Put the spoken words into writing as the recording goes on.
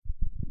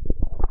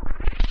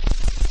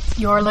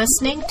You're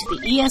listening to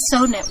the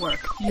ESO Network,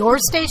 your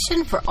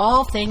station for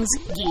all things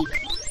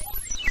geek.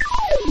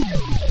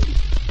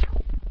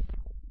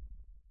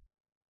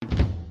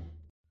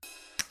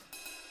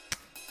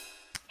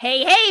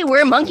 Hey,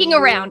 we're Monkeeing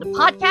Around, a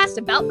podcast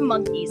about the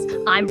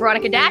Monkees. I'm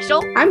Veronica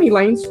Dashel. I'm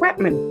Elaine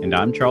Swetman. And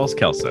I'm Charles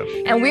Kelso.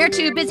 And we're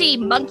too busy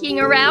monkeying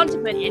around to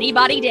put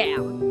anybody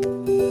down.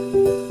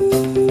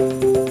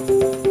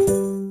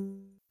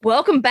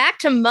 Welcome back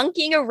to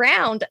Monkeeing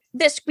Around.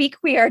 This week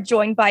we are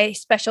joined by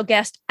special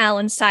guest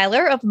Alan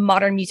Siler of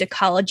Modern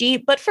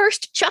Musicology. But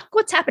first, Chuck,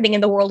 what's happening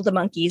in the world of the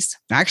Monkees?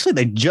 Actually,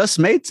 they just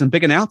made some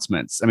big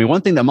announcements. I mean, one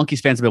thing that Monkees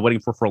fans have been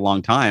waiting for a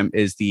long time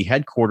is the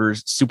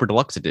Headquarters Super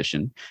Deluxe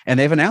Edition. And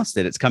they've announced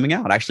it. It's coming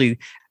out. Actually,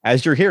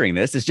 as you're hearing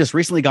this, it's just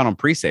recently gone on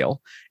pre-sale.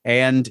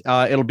 And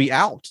it'll be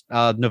out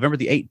November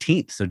the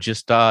 18th. So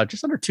just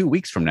under 2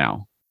 weeks from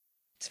now.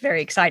 It's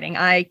very exciting.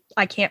 I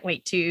can't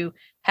wait to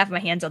have my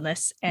hands on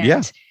this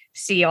and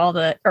see all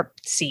the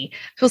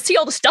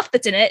stuff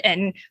that's in it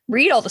and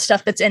read all the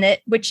stuff that's in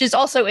it, which is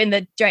also in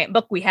the giant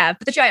book we have.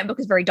 But the giant book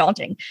is very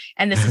daunting,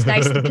 and this is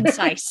nice and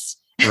concise.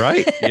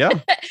 Right. Yeah.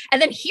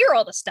 And then hear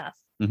all the stuff.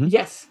 Mm-hmm.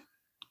 Yes.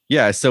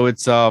 Yeah. So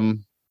it's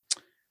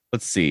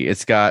let's see.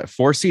 It's got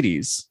 4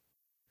 CDs.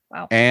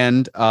 Wow.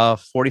 And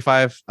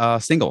 45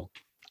 single.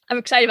 I'm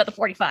excited about the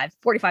 45.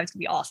 45 is gonna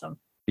be awesome.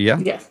 Yeah.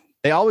 Yes.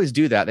 They always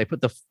do that. They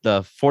put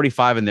the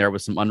 45 in there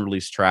with some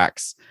unreleased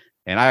tracks.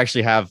 And I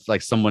actually have,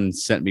 like, someone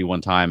sent me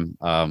one time,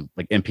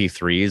 like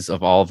MP3s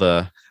of all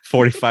the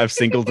 45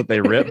 singles that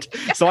they ripped.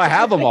 So I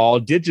have them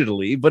all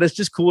digitally, but it's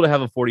just cool to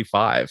have a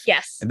 45.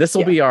 Yes. And this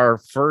will be our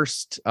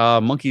first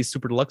Monkees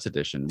Super Deluxe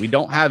Edition. We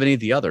don't have any of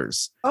the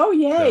others. Oh,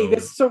 yay.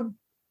 This will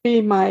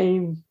be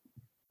my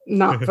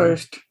not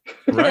first.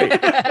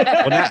 Right.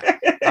 Well, now,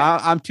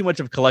 I'm too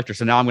much of a collector,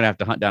 so now I'm going to have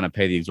to hunt down and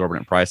pay the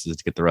exorbitant prices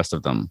to get the rest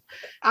of them.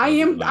 I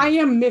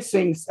am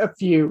missing a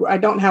few. I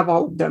don't have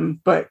all of them,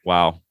 but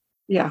wow.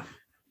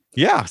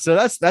 Yeah. So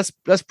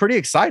that's pretty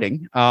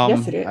exciting.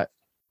 Yes, it is.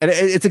 And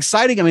it's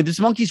exciting. I mean, there's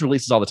Monkees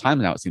releases all the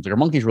time now. It seems like our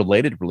Monkees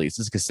related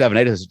releases, because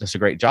 7/8 does a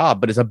great job,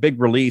 but it's a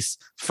big release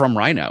from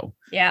Rhino.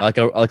 Yeah. Like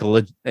a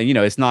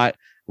it's not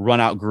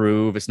Run Out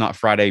Groove. It's not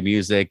Friday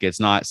Music.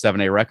 It's not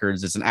 7/8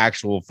 Records. It's an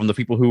actual from the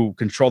people who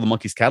control the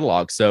Monkees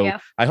catalog. So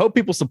I hope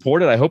people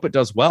support it. I hope it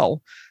does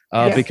well.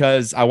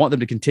 Because I want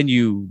them to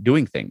continue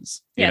doing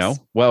things, you know,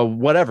 well,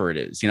 whatever it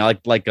is, there's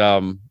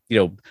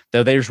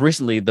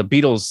recently the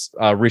Beatles,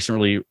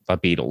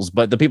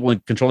 but the people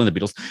controlling the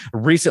Beatles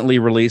recently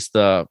released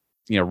the,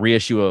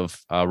 reissue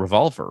of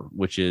Revolver,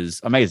 which is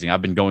amazing.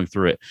 I've been going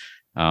through it.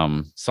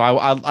 So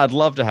I'd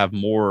love to have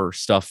more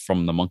stuff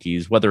from the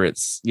Monkees, whether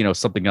it's,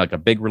 something like a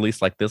big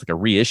release like this, like a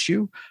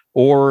reissue,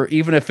 or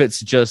even if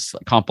it's just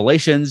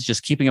compilations,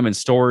 just keeping them in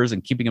stores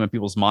and keeping them in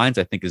people's minds,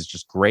 I think is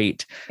just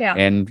great. Yeah.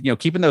 And,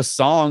 keeping those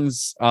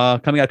songs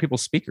coming out of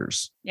people's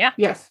speakers. Yeah.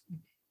 Yes.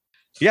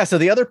 Yeah. So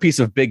the other piece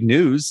of big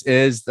news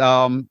is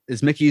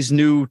Micky's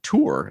new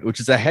tour,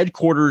 which is a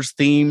Headquarters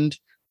themed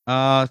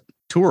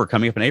tour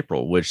coming up in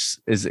April, which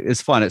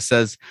is fun. It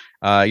says,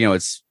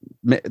 it's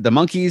the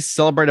Monkees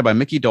celebrated by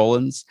Micky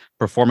Dolenz,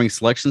 performing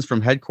selections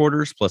from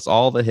Headquarters plus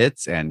all the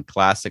hits and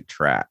classic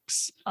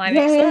tracks. I'm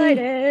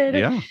excited.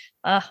 Yeah.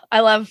 I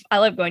love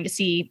going to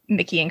see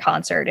Micky in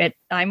concert.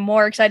 I'm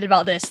more excited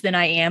about this than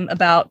I am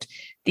about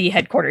the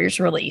Headquarters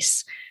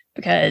release,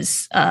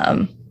 because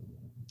I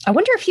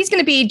wonder if he's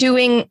going to be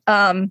doing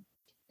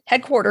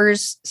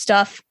Headquarters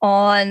stuff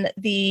on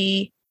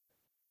the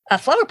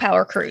Flower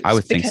Power cruise. I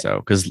would think so,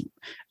 because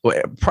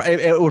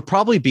it would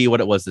probably be what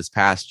it was this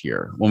past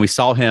year when we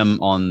saw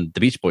him on the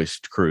Beach Boys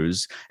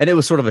cruise, and it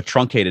was sort of a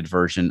truncated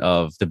version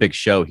of the big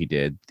show he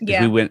did.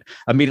 Yeah. We went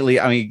immediately.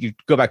 I mean, you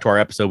go back to our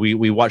episode,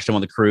 we watched him on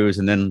the cruise,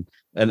 and then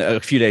a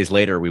few days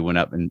later we went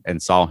up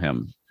and saw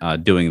him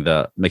doing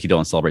the Micky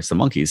Dolenz Celebrates the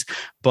Monkees.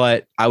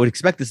 But I would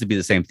expect this to be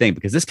the same thing,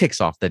 because this kicks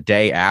off the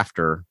day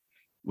after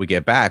we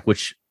get back,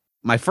 which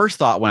my first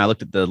thought when I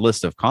looked at the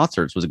list of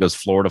concerts was it goes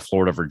Florida,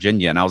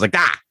 Virginia. And I was like,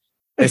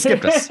 they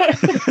skipped us,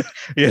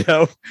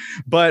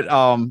 but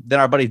then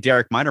our buddy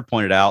Derek Miner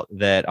pointed out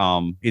that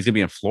he's gonna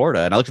be in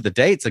Florida, and I looked at the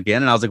dates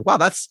again and I was like, wow,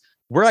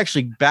 we're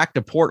actually back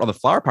to port on the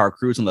Flower Power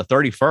cruise on the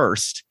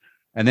 31st,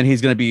 and then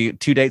he's going to be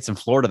 2 dates in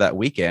Florida that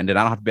weekend, and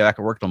I don't have to be back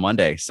at work till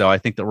Monday. So I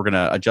think that we're going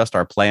to adjust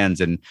our plans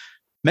and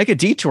make a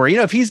detour.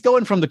 If he's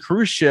going from the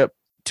cruise ship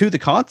to the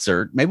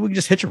concert, maybe we can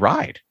just hitch a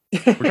ride.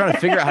 We're trying to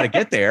figure out how to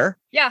get there.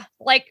 Yeah,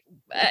 like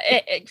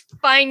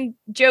find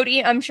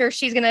Jody. I'm sure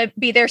she's gonna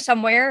be there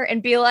somewhere,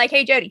 and be like,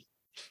 "Hey, Jody,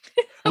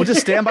 we'll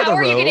just stand by the road.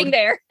 How are you getting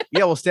there?"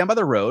 Yeah, we'll stand by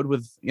the road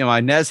with my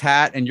Nez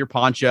hat and your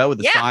poncho with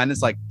the sign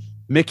that's like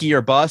Mickey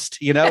or bust,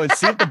 and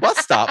see if the bus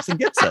stops and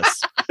gets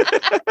us.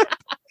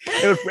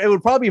 It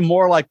would probably be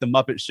more like the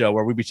Muppet Show,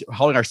 where we'd be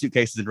holding our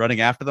suitcases and running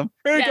after them.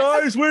 Hey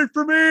guys, wait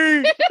for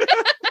me.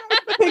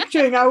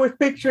 I was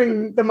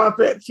picturing the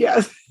Muppets.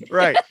 Yes.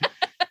 Right.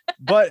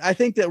 But I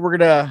think that we're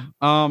gonna,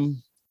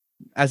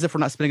 as if we're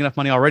not spending enough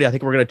money already, I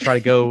think we're gonna try to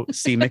go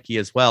see Micky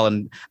as well.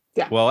 And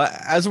well,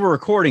 as we're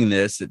recording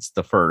this, it's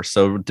the 1st.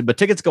 So, but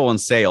tickets go on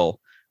sale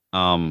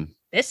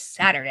this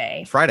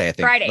Saturday. Friday, I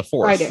think. Friday. The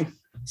 4th. Friday.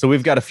 So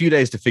we've got a few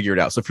days to figure it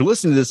out. So if you're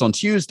listening to this on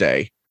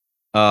Tuesday,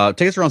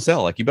 tickets are on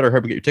sale. Like, you better hurry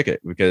and get your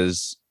ticket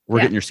because we're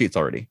getting your seats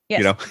already. Yes.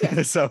 You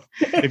know, so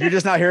if you're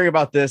just not hearing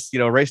about this, you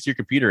know, race to your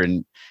computer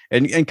and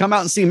come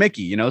out and see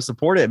Micky. You know,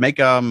 support it. Make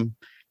Pack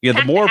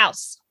the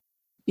house.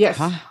 Yes.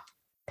 Huh?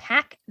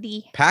 Pack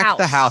the house.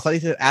 I thought he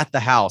said at the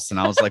house, and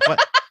I was like,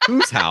 what?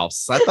 Whose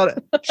house? I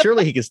thought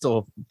surely he could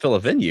still fill a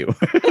venue.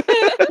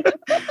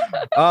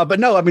 But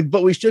no, I mean,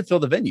 but we should fill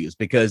the venues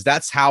because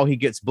that's how he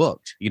gets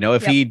booked. You know,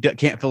 if he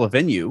can't fill a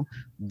venue,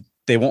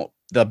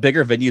 the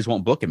bigger venues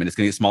won't book him, and it's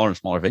going to get smaller and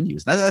smaller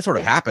venues. That sort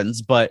of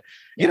happens, but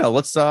you know,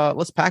 let's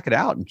pack it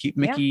out and keep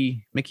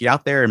Micky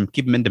out there and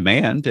keep him in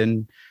demand,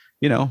 and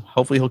you know,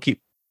 hopefully he'll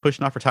keep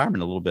pushing off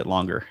retirement a little bit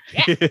longer.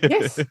 Yeah.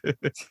 Yes.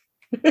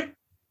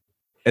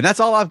 And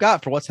that's all I've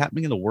got for what's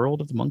happening in the world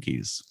of the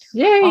Monkees.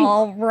 Yay.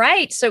 All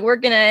right. So we're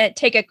going to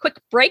take a quick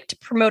break to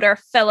promote our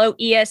fellow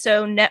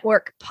ESO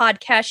Network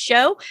podcast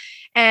show.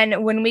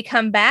 And when we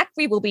come back,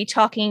 we will be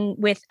talking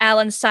with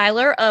Alan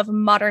Siler of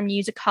Modern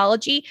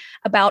Musicology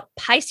about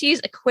Pisces,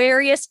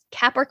 Aquarius,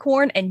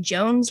 Capricorn, and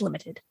Jones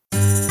Ltd.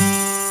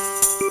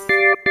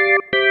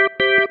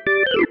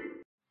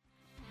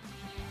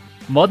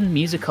 Modern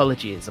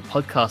Musicology is a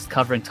podcast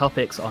covering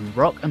topics on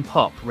rock and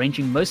pop,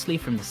 ranging mostly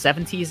from the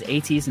 70s,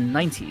 80s, and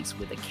 90s,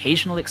 with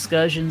occasional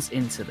excursions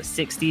into the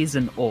 60s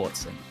and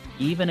aughts, and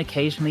even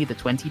occasionally the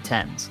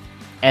 2010s.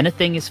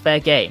 Anything is fair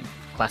game.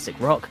 Classic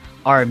rock,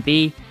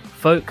 R&B,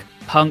 folk,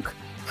 punk,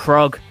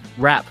 prog,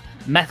 rap,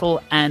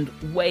 metal, and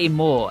way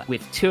more,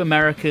 with 2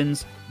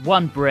 Americans,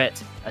 1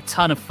 Brit, a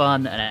ton of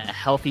fun, and a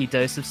healthy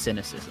dose of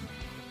cynicism.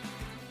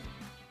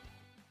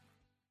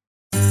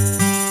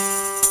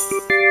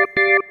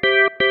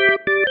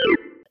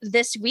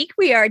 This week,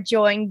 we are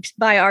joined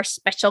by our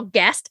special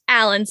guest,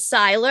 Alan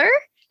Siler.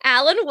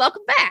 Alan,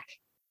 welcome back.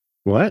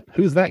 What?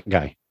 Who's that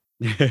guy?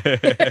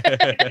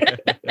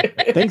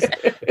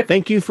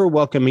 Thank you for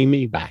welcoming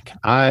me back.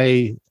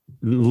 I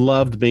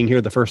loved being here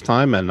the first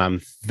time, and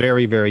I'm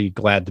very, very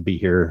glad to be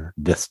here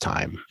this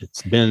time.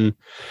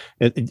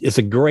 It's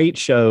a great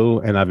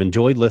show, and I've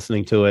enjoyed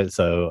listening to it.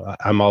 So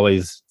I'm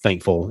always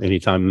thankful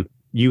anytime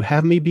you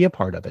have me be a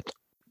part of it.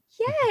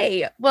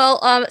 Yay.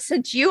 Well,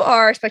 since you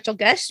are a special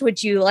guest,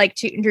 would you like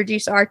to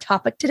introduce our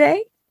topic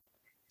today?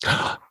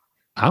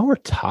 Our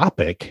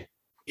topic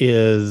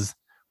is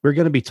we're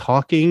going to be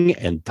talking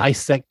and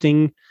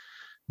dissecting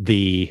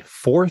the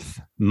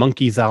 4th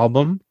Monkees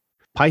album,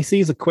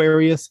 Pisces,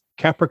 Aquarius,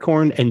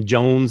 Capricorn, and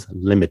Jones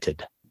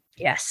Ltd.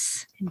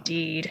 Yes,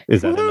 indeed.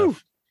 Is that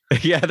enough?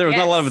 Yeah, there was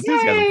not a lot of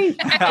enthusiasm.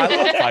 I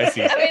love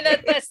Pisces. I mean,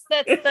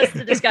 that's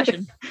the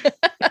discussion.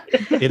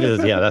 It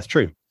is. Yeah, that's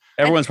true.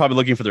 Everyone's probably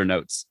looking for their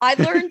notes. I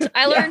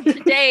learned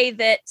today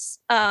that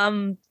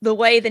the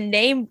way the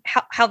name,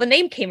 how the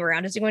name came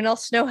around. Does anyone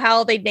else know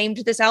how they named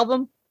this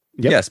album?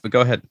 Yep. Yes, but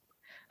go ahead.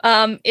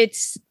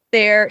 It's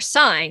their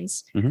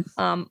signs.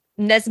 Mm-hmm.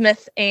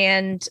 Nesmith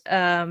and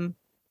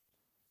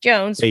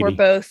Jones were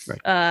both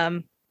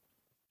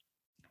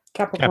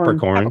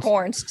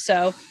Capricorns.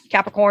 So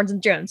Capricorns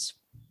and Jones.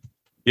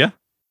 Yeah.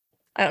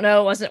 I don't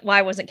know.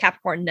 Why wasn't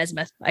Capricorn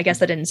Nesmith? I guess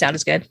that didn't sound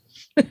as good.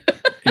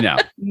 No,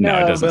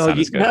 it doesn't sound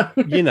as good.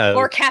 You know,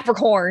 or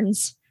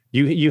Capricorns.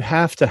 You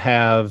have to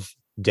have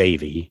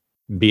Davy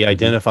be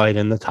identified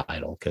in the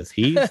title because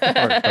he's the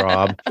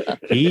heartthrob,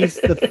 he's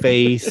the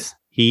face,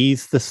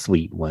 he's the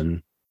sweet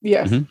one.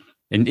 Yes. Mm-hmm.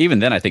 And even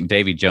then, I think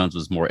Davy Jones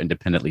was more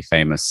independently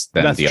famous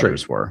than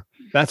others were.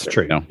 That's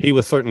true. You know? He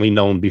was certainly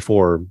known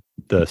before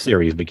the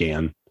series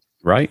began.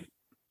 Right.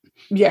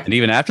 Yeah. And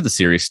even after the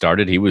series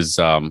started, he was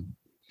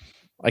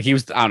I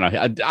don't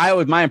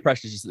know. My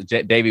impression is just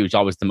that Davy was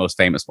always the most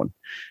famous one,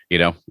 you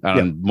know,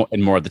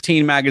 in more of the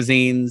teen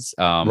magazines.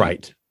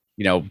 Right.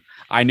 You know,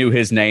 I knew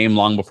his name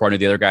long before I knew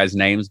the other guys'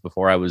 names.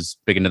 Before I was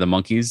big into the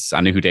Monkees,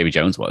 I knew who Davy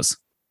Jones was,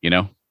 you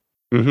know?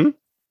 Mm-hmm.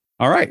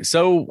 All right.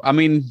 So, I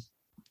mean,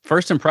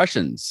 first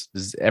impressions.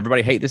 Does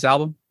everybody hate this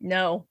album?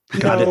 No.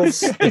 God,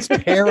 it's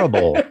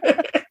terrible.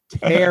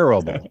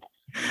 Terrible.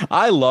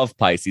 I love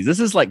Pisces. This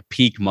is like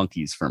peak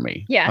Monkees for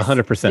me. Yes.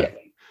 100%.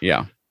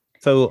 Yeah.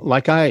 So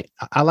like I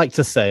like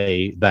to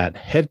say that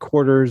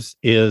Headquarters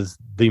is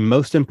the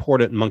most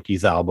important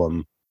Monkees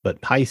album, but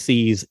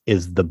Pisces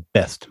is the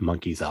best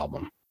Monkees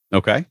album.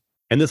 Okay.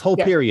 And this whole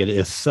period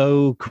is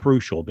so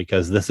crucial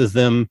because this is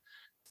them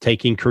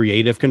taking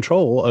creative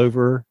control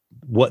over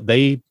what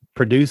they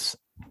produce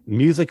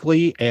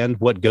musically and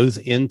what goes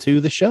into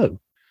the show.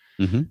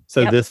 Mm-hmm.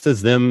 So this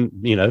is them,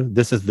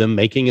 this is them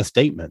making a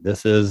statement.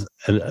 This is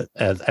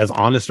as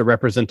honest a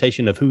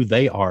representation of who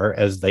they are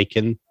as they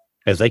can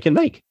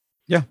make.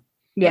 Yeah.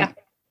 Yeah.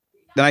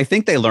 Then I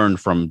think they learned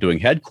from doing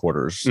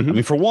Headquarters. Mm-hmm. I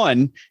mean, for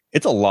one,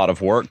 it's a lot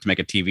of work to make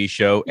a TV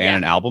show and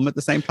an album at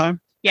the same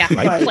time. Yeah.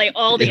 Right. Play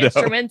all the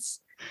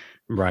instruments.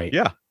 Right.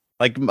 Yeah.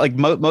 Like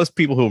most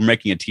people who are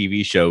making a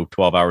TV show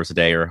 12 hours a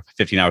day or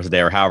 15 hours a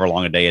day or however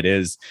long a day it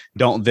is,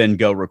 don't then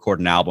go record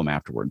an album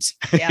afterwards.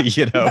 Yeah.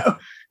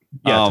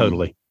 Yeah,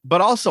 totally. But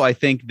also, I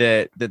think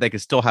that they can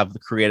still have the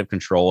creative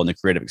control and the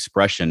creative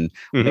expression.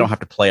 They don't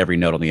have to play every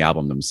note on the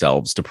album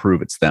themselves to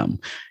prove it's them.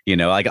 You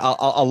know, like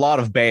a lot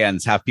of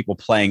bands have people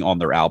playing on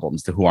their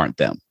albums who aren't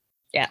them.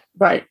 Yeah.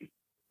 Right.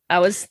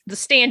 That was the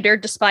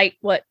standard, despite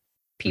what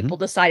people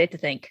decided to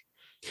think.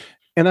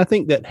 And I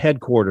think that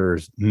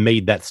Headquarters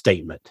made that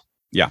statement.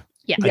 Yeah.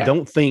 I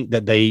don't think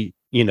that they,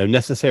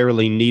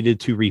 necessarily needed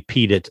to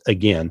repeat it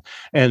again.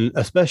 And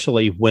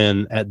especially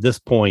when at this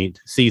point,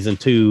 season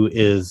 2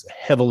 is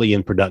heavily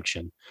in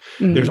production.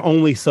 There's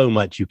only so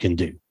much you can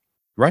do.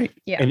 Right.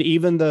 Yeah. And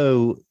even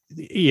though,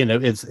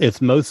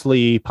 it's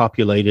mostly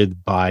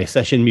populated by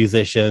session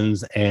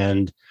musicians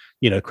and,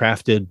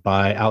 crafted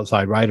by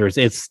outside writers,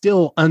 it's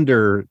still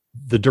under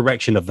the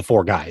direction of the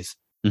 4 guys.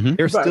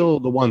 They're still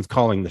the ones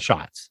calling the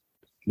shots.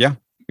 Yeah.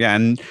 Yeah,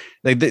 and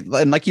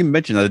and like you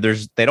mentioned,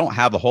 they don't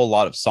have a whole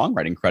lot of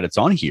songwriting credits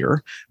on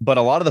here, but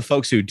a lot of the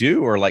folks who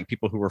do are like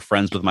people who were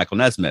friends with Michael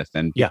Nesmith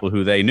and people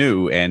who they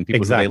knew and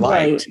people who they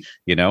liked.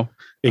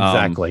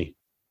 Exactly.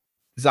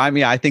 So, I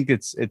mean, I think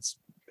it's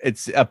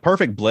a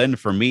perfect blend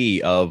for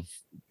me of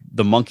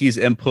the Monkees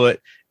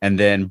input and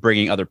then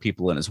bringing other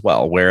people in as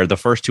well, where the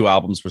first 2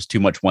 albums was too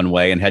much one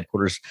way and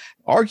Headquarters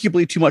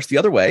arguably too much the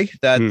other way.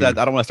 That I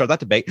don't want to start that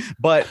debate,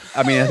 but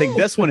I mean, I think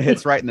this one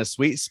hits right in the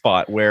sweet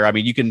spot where, I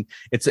mean,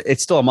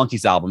 it's still a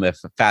Monkees album if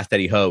Fast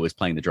Eddie Ho is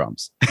playing the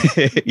drums,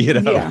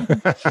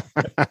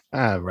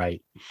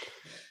 Right.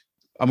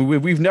 I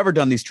mean, we've never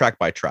done these track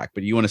by track,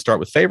 but you want to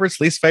start with favorites,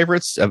 least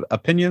favorites,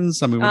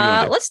 opinions? I mean,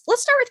 let's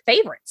start with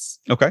favorites.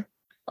 Okay.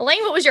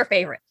 Elaine, what was your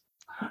favorite?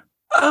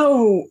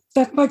 Oh,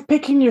 that's like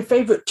picking your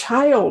favorite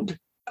child.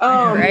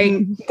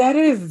 Right. That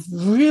is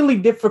really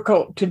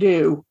difficult to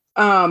do.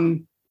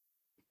 Well,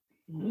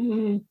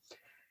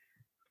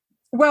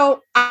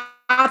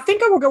 I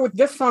think I will go with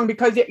this song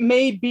because it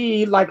may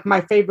be like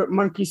my favorite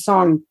Monkee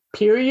song,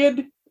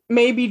 period.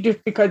 Maybe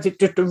just because it's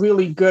just a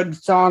really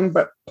good song,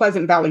 but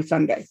Pleasant Valley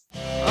Sunday.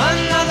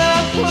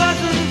 Another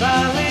Pleasant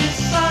Valley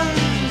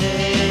Sunday.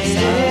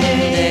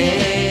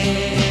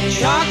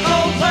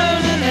 Charcoal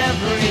burning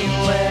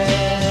everywhere.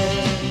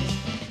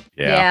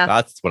 Yeah,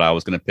 that's what I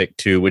was going to pick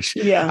too, which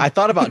I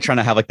thought about trying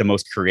to have like the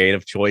most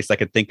creative choice I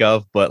could think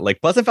of, but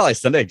like Pleasant Valley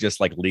Sunday just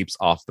like leaps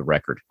off the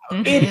record.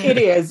 It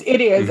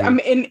is. I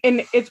mean,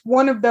 and it's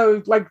one of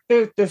those, like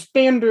the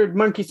standard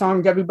Monkee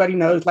songs everybody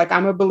knows, like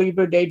I'm a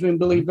Believer, Daydream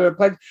Believer.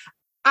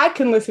 I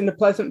can listen to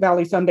Pleasant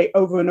Valley Sunday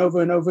over and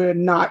over and over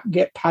and not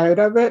get tired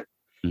of it.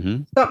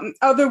 Some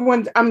other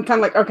ones, I'm kind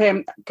of like,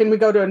 okay, can we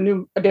go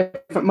to a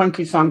different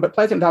Monkee song? But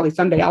Pleasant Valley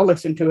Sunday, I'll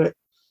listen to it,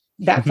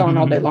 that song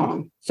all day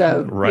long.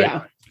 So,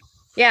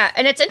 Yeah,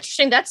 and it's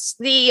interesting. That's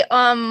the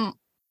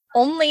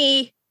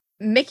only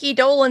Micky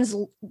Dolenz,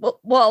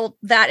 well,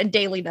 that and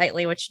Daily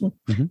Nightly, which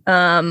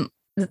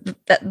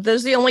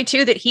those are the only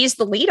 2 that he's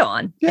the lead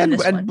on. Yeah,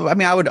 and I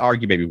mean, I would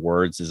argue maybe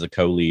Words is a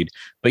co-lead,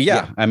 but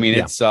I mean,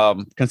 it's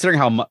considering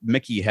how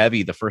Micky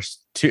heavy the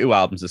first 2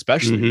 albums,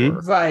 especially were.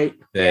 Right.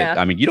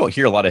 I mean, you don't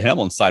hear a lot of him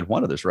on side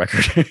 1 of this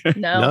record.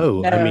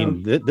 No. I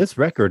mean, this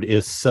record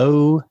is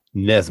so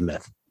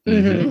Nesmith.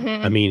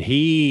 I mean,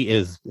 he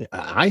is,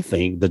 I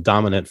think, the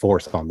dominant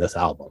force on this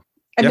album.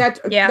 And that's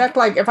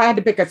like, if I had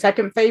to pick a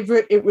second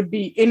favorite, it would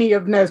be any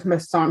of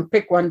Nesmith's songs.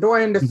 Pick one. Door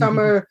into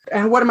Summer,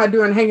 and What Am I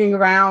Doing Hanging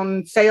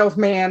Around,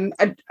 Salesman,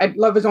 I'd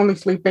Love Is Only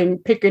Sleeping.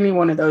 Pick any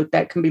one of those.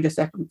 That can be the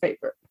second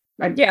favorite.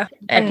 I can't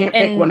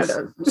pick one of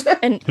those.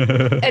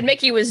 and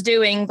Micky was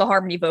doing the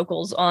harmony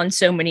vocals on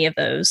so many of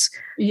those.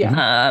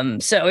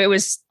 So it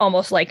was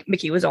almost like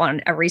Micky was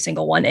on every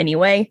single one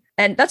anyway.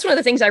 And that's one of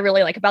the things I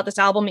really like about this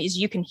album is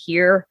you can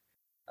hear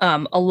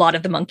a lot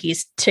of the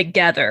Monkees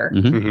together,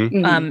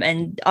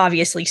 and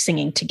obviously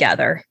singing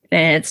together.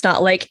 And it's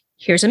not like,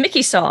 here's a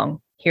Micky song,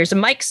 here's a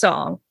Mike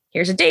song,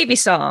 here's a Davey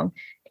song.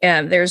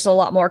 There's a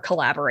lot more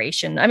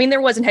collaboration. I mean,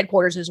 there was in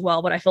Headquarters as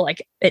well, but I feel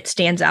like it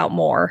stands out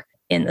more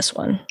in this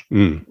one.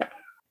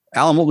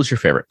 Alan, what was your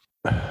favorite?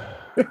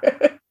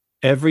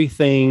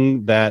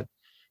 Everything that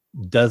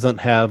doesn't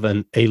have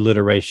an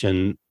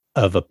alliteration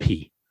of a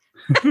P.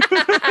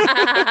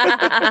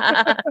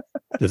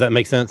 Does that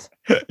make sense?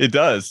 It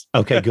does.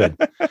 Okay, good.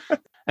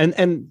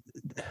 And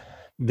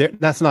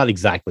that's not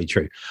exactly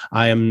true.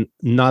 I am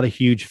not a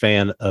huge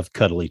fan of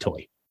Cuddly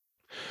Toy.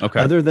 Okay.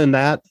 Other than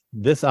that,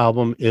 this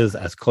album is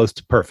as close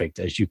to perfect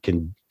as you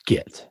can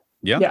get.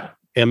 Yeah.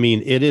 I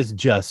mean, it is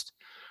just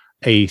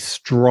a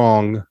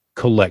strong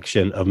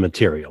collection of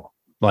material,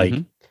 like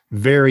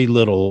very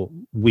little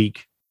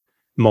weak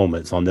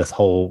moments on this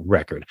whole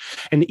record.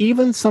 And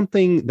even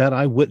something that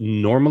I wouldn't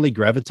normally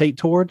gravitate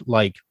toward,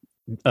 like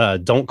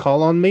Don't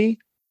Call on Me,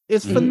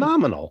 is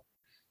phenomenal.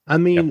 I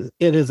mean,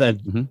 it is a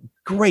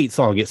great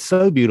song. It's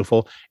so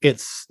beautiful.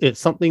 It's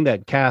something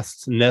that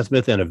casts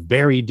Nesmith in a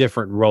very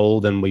different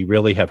role than we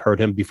really have heard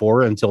him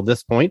before until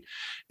this point.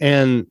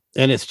 And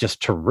it's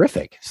just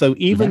terrific. So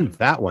even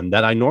that one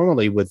that I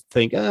normally would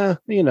think,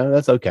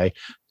 that's okay,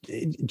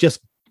 it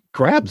just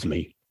grabs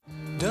me.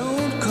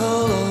 Don't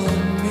call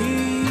on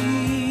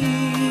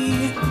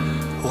me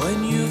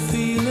when you're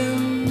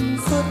feeling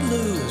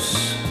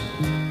footloose.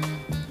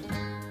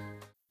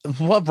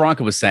 what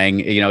Bronco was saying,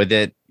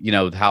 that,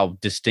 how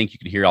distinct you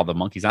could hear all the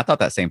Monkees. I thought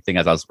that same thing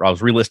as I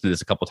was re-listening to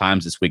this a couple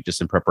times this week,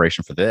 just in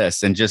preparation for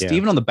this. And just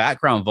even on the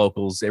background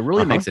vocals, it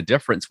really makes a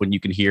difference when you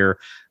can hear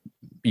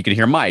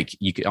Mike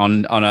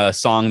on a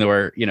song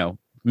where,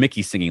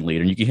 Mickey's singing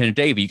lead, and you can hear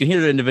Davey. You can hear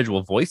the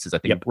individual voices, I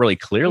think, really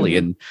clearly.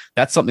 And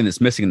that's something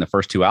that's missing in the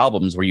first two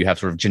albums, where you have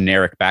sort of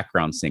generic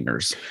background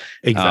singers.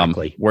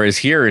 Exactly. Whereas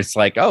here, it's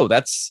like, oh,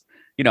 that's,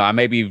 I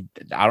don't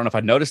know if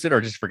I noticed it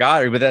or just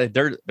forgot, but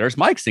there's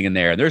Mike singing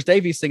there, and there's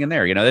Davey singing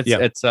there.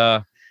 It's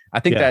I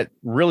think that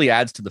really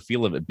adds to the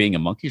feel of it being a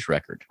Monkees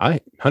record.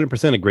 I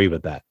 100% agree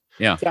with that.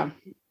 Yeah.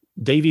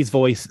 Davey's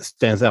voice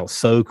stands out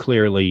so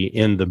clearly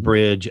in the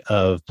bridge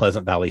of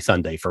Pleasant Valley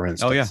Sunday, for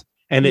instance. Oh yeah.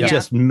 And it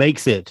just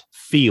makes it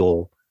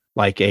feel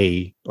like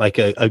a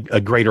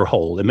greater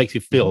whole. It makes you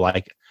feel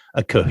like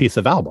a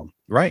cohesive album.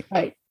 Right.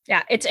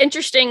 Yeah. It's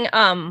interesting.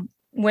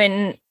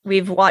 When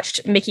we've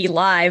watched Micky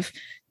live,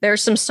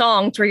 there's some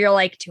songs where you're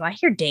like, do I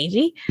hear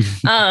Davey?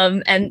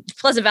 And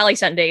Pleasant Valley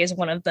Sunday is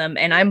one of them.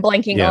 And I'm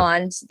blanking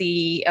on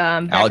the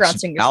background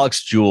singer.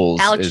 Alex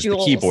Jules is the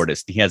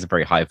keyboardist. He has a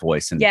very high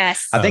voice. And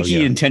yes. I think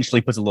he intentionally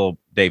puts a little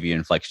Davey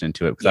inflection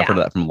into it, because I've heard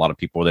that from a lot of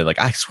people. They're like,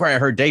 I swear I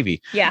heard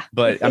Davey. Yeah.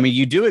 But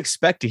you do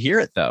expect to hear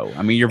it, though.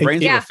 Your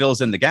brain sort of fills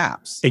in the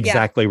gaps.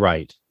 Exactly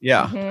right.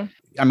 Yeah.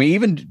 Mm-hmm.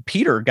 Even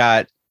Peter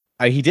got...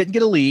 he didn't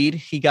get a lead.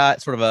 He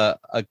got sort of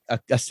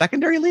a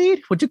secondary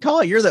lead. What'd you call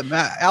it?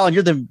 Alan.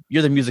 You're the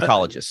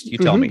musicologist. You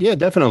tell me. Yeah,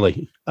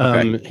 definitely.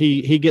 Okay.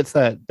 He gets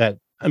that.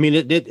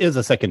 It is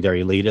a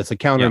secondary lead. It's a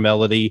counter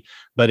melody,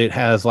 but it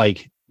has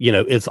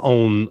its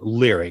own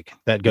lyric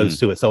that goes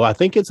to it. So I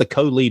think it's a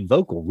co-lead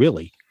vocal,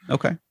 really.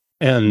 Okay.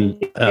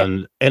 And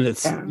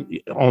it's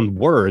on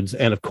words,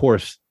 and of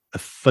course, a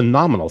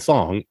phenomenal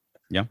song.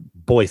 Yeah.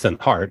 Voice and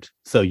heart.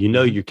 So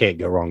you can't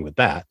go wrong with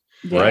that.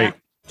 Yeah. Right.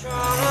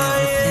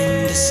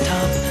 Trying to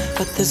stop,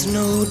 but there's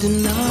no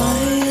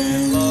denying.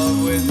 In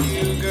love with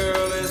you,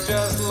 girl, is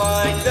just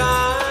like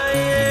dying.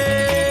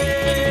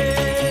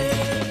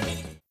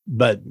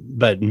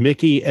 But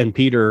Micky and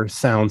Peter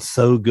sound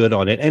so good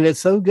on it, and it's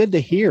so good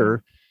to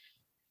hear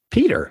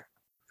Peter.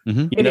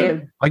 Mm-hmm.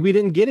 We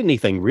didn't get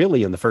anything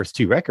really in the first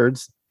two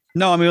records.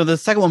 No, the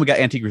second one we got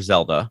Antique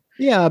Griselda.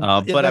 Yeah,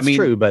 but that's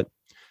true.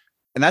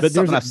 And that's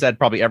something I've said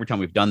probably every time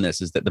we've done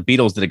this, is that the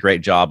Beatles did a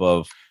great job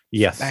of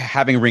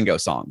having Ringo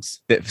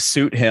songs that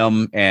suit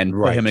him and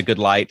put him in a good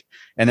light.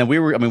 And then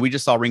we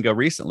just saw Ringo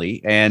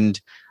recently, and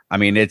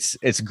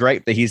it's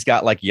great that he's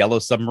got like Yellow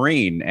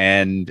Submarine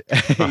and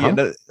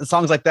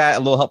songs like that, A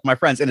Little Help from My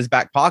Friends, in his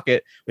back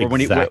pocket. Where when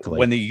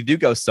you do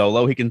go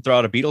solo, he can throw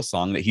out a Beatles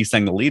song that he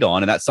sang the lead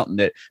on, and that's something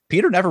that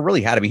Peter never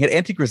really had. He had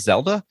Antique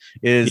Griselda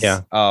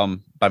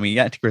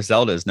Antique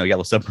Griselda is no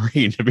Yellow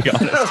Submarine, to be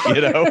honest.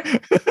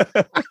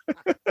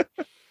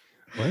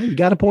 Well, you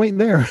got a point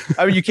there.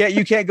 You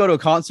can't go to a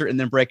concert and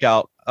then break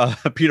out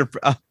Peter.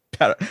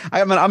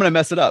 I'm going to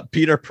mess it up.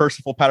 Peter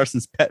Percival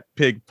Patterson's Pet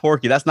Pig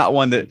Porky. That's not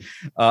one that,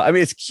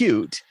 it's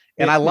cute.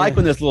 And I like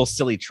when there's little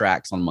silly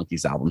tracks on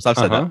Monkees albums. I've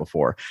said that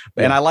before.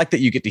 And I like that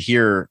you get to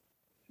hear,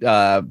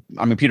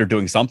 Peter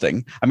doing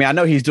something. I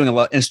know he's doing a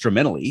lot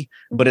instrumentally,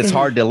 but it's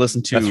hard to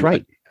listen to. That's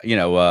right.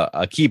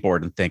 A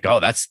keyboard and think, oh,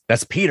 that's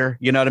Peter.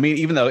 You know what I mean?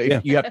 Even though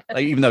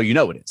even though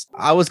it is.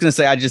 I was going to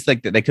say, I just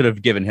think that they could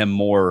have given him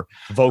more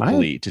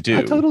vocally to do.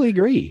 I totally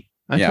agree.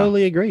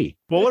 Totally agree.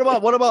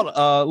 Well, what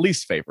about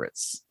least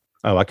favorites?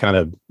 Oh, I kind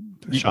of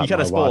you kind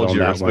of spoiled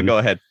yours, but go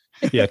ahead.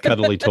 Yeah,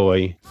 Cuddly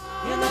Toy.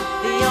 You're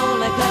not the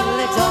only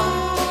cuddly toy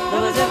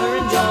that was ever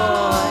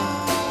enjoyed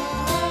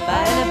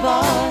by any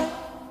boy.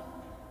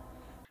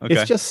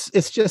 Okay.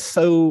 It's just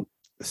so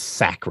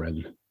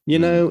saccharine.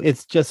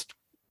 It's just,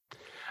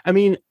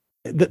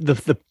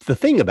 the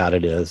thing about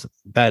it is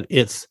that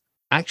it's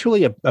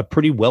actually a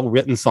pretty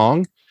well-written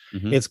song.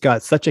 Mm-hmm. It's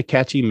got such a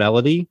catchy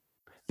melody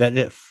that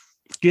it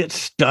gets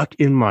stuck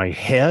in my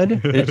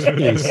head. It's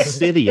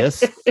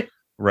insidious.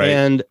 Right.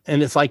 And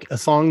it's like a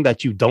song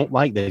that you don't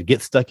like that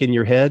gets stuck in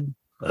your head.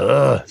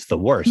 Ugh, it's the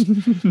worst.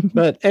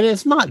 And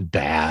it's not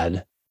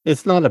bad.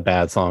 It's not a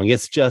bad song.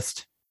 It's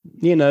just,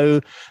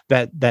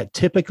 that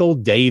typical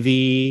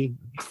Davey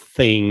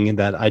thing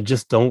that I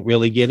just don't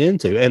really get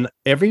into. And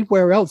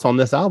everywhere else on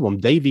this album,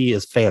 Davey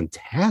is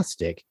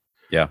fantastic.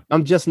 Yeah.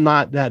 I'm just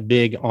not that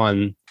big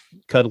on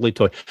Cuddly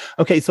Toy.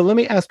 Okay, so let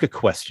me ask a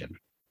question.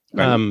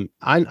 Right.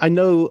 I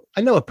know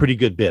a pretty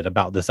good bit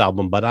about this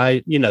album, but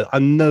I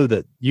know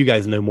that you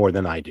guys know more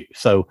than I do.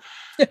 So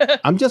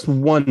I'm just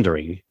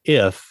wondering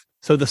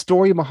so the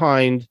story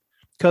behind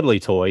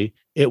Cuddly Toy,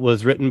 it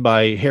was written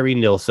by Harry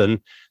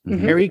Nilsson.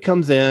 Mm-hmm. Harry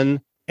comes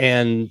in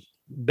and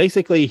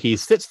basically he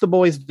sits the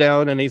boys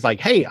down and he's like,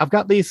 hey, I've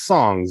got these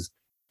songs.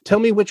 Tell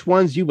me which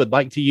ones you would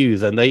like to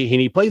use. And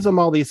he plays them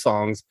all these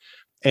songs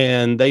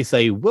and they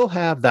say, we'll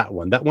have that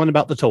one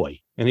about the toy.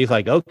 And he's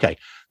like, okay,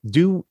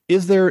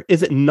 is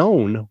it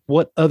known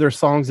what other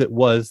songs it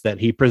was that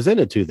he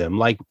presented to them?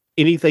 Like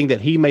anything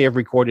that he may have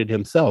recorded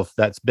himself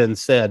that's been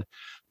said,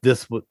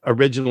 this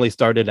originally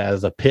started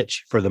as a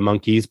pitch for the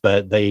Monkees,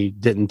 but they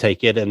didn't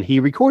take it and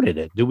he recorded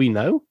it. Do we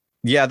know?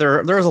 Yeah,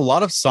 there was a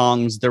lot of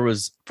songs.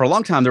 For a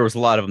long time, there was a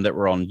lot of them that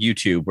were on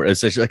YouTube, where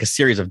it's like a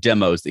series of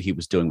demos that he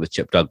was doing with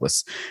Chip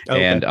Douglas.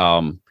 Okay.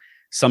 And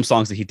some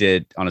songs that he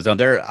did on his own.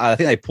 I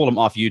think they pulled them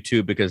off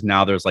YouTube because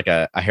now there's like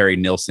a Harry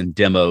Nilsson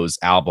demos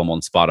album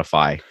on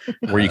Spotify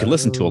where you can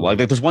listen to it. Like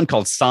there's one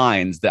called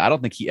Signs that I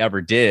don't think he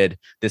ever did.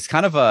 This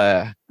kind of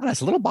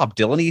it's a little Bob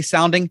Dylan-y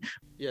sounding.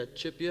 Yeah,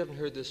 Chip, you haven't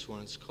heard this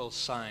one. It's called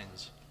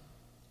Signs.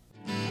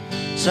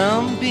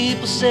 Some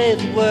people say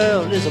the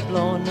world is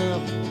a-blowing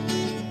up,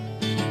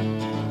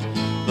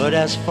 but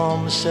as for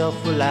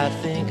myself, well, I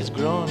think it's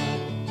growing up.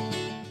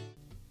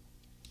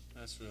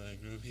 That's really a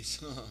groovy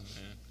song,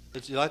 man.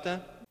 Did you like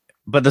that?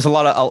 But there's a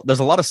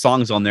lot of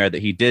songs on there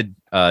that he did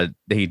that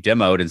he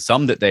demoed, and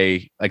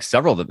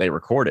several that they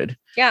recorded.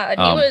 Yeah,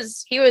 and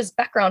he was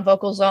background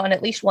vocals on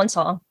at least one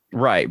song.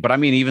 Right, but I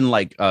mean, even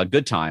like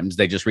Good Times,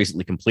 they just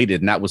recently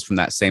completed, and that was from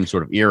that same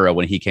sort of era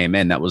when he came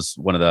in. That was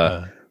one of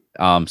the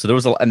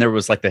so there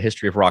was like the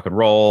history of rock and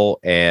roll,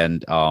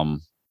 and oh,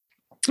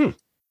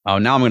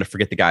 now I'm going to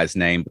forget the guy's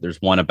name, but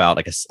there's one about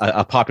like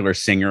a popular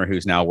singer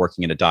who's now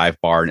working in a dive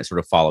bar, and it sort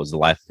of follows the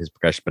life of his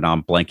progression. But now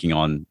I'm blanking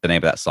on the name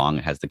of that song.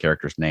 It has the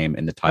character's name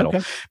in the title,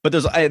 but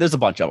there's a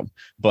bunch of them.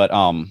 But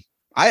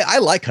I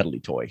like Cuddly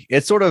Toy.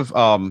 It's sort of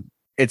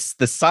it's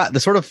the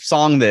sort of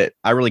song that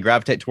I really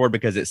gravitate toward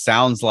because it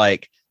sounds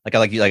like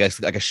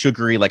a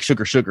sugary, like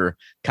sugar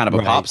kind of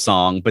a pop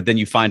song. But then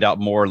you find out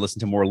more, listen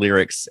to more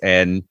lyrics,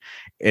 and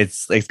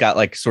it's got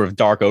like sort of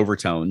dark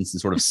overtones and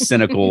sort of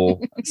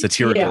cynical,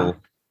 satirical.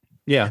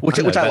 Yeah, which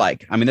I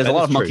like. I mean, there's a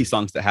lot of Monkee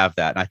songs that have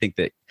that, and I think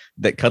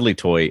that Cuddly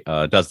Toy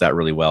does that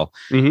really well.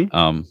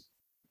 Mm-hmm.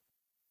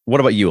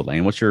 What about you,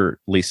 Elaine? What's your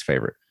least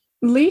favorite?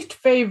 Least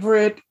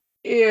favorite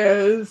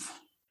is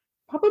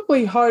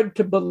probably Hard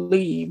to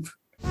Believe.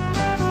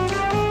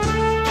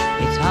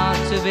 It's hard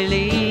to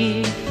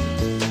believe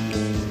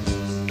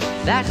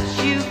that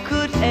you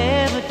could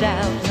ever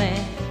doubt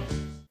me.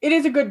 It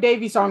is a good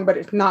Davy song, but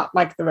it's not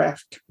like the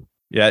rest.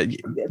 Yeah,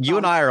 you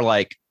and I are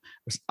like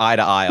eye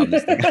to eye on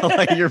this thing.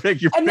 Like you're I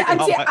don't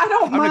mind.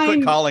 I'm gonna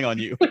quit calling on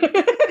you.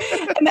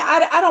 And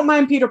I don't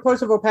mind Peter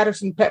Percival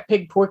Patterson's Pet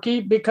Pig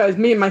Porky because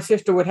me and my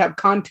sister would have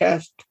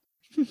contests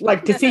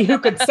like to see who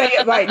could say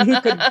it right and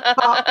who could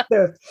pop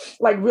the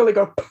like really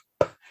go,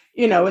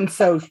 and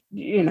so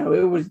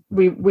it was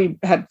we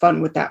had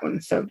fun with that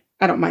one. So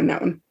I don't mind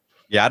that one.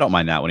 Yeah, I don't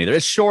mind that one either.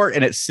 It's short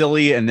and it's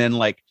silly, and then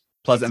like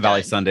Pleasant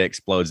Valley Sunday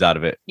explodes out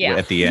of it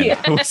at the end.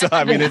 Yeah. So,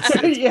 I mean,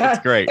 it's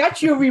great.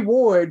 That's your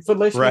reward for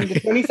listening to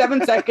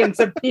 27 seconds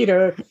of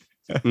Peter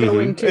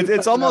going to.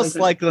 It's almost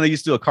like when they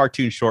used to do a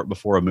cartoon short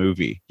before a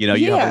movie. You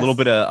have a little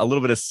bit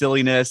of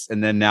silliness,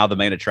 and then now the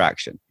main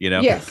attraction.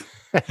 Yes.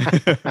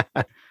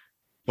 What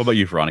about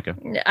you, Veronica?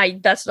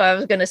 That's what I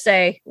was going to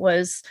say.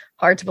 Was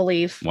Hard to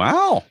Believe.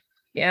 Wow.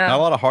 Yeah. Not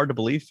a lot of Hard to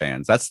Believe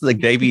fans. That's like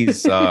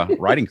Davy's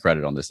writing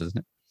credit on this, isn't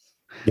it?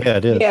 Yeah,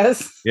 it is.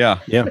 Yes. Yeah.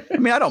 I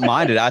mean, I don't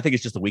mind it. I think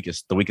it's just the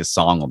weakest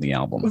song on the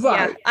album.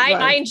 Right.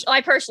 Yeah.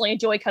 I personally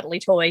enjoy Cuddly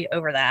Toy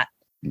over that.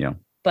 Yeah.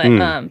 But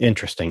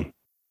interesting.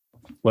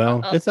 Well,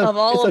 it's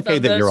okay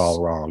that you're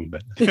all wrong,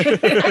 but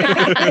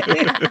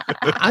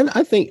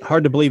I think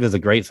Hard to Believe is a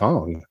great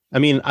song. I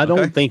mean, I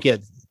don't think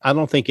it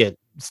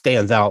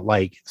stands out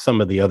like some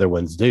of the other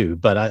ones do,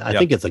 but I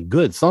think it's a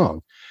good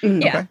song.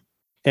 Mm-hmm. Yeah. Okay.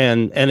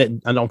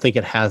 And I don't think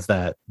it has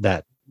that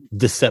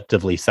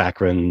deceptively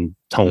saccharine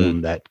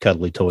tone that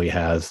Cuddly Toy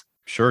has.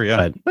 Sure,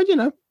 yeah. But I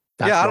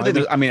don't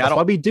think that's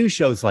why we do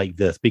shows like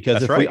this,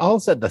 because if we all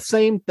said the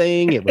same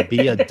thing, it would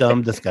be a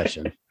dumb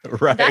discussion.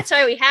 Right. That's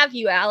why we have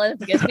you, Alan,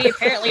 because we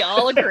apparently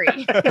all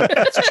agree.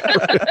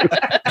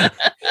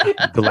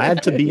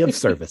 Glad to be of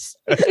service.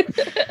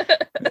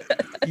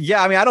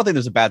 Yeah, I mean, I don't think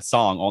there's a bad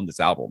song on this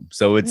album.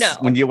 So it's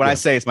when I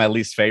say it's my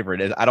least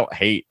favorite, I don't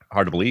hate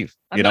Hard to Believe.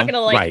 I'm not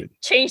gonna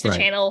change the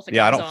channel if it comes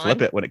I don't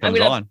flip it when it comes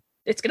on.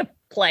 It's gonna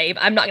play,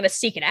 but I'm not gonna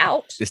seek it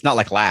out. It's not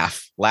like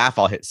Laugh.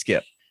 I'll hit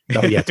skip.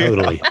 Oh yeah,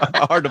 totally.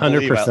 Hard to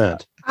believe.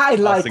 100%. I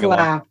like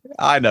Laugh.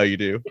 I know you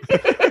do.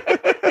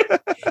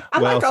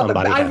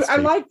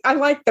 I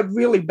like the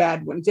really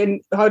bad ones,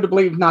 and Hard to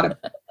Believe is not a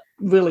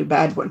really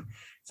bad one.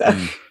 So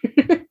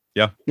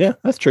yeah,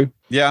 that's true.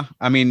 Yeah,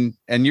 I mean,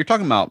 and you're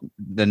talking about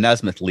the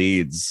Nesmith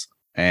leads,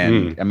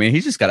 and I mean,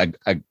 he's just got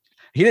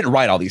he didn't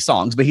write all these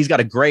songs, but he's got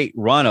a great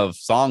run of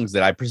songs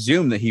that I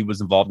presume that he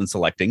was involved in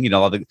selecting.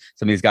 Some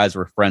of these guys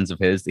were friends of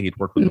his that he'd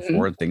worked with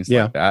before and things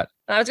like that.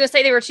 I was going to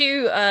say there were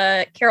two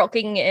Carole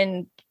King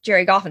and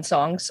Jerry Goffin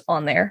songs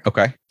on there.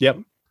 Okay.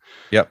 Yep.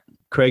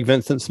 Craig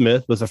Vincent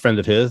Smith was a friend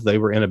of his. They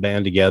were in a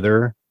band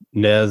together.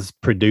 Nez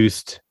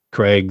produced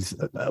Craig's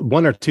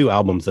one or two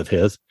albums of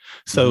his.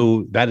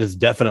 So that is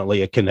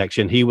definitely a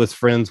connection. He was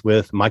friends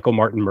with Michael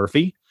Martin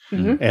Murphey.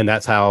 And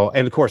that's how,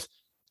 and of course,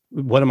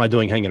 What Am I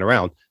Doing Hanging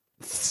Around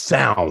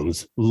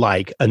sounds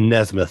like a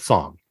Nesmith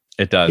song.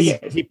 It does.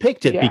 He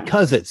picked it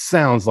because it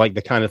sounds like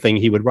the kind of thing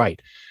he would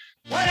write.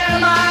 What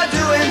am I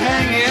doing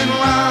hanging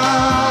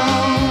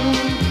around?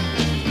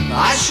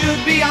 I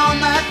should be on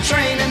that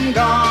train and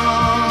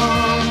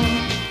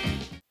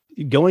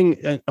gone.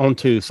 Going on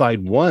to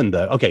side one,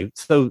 though. Okay,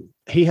 so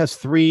he has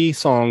 3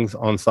 songs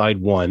on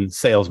side 1,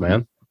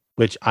 Salesman,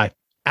 which I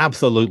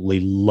absolutely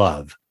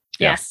love.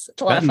 Yes,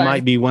 it's a lot that of fun.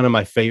 might be one of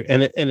my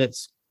favorite, and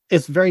it's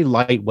very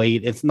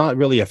lightweight. It's not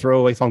really a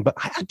throwaway song, but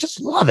I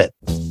just love it.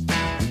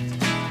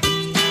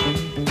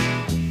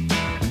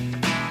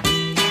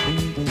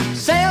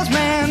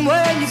 Salesman,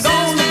 where you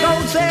going to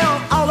go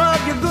sell all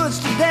of your goods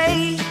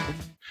today?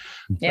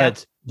 Yeah.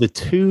 But the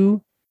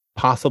 2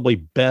 possibly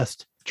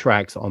best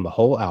tracks on the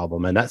whole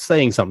album, and that's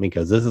saying something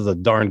because this is a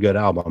darn good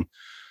album.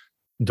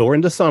 Door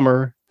into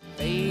Summer.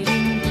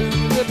 Fading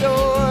through the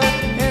door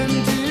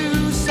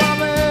into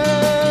summer.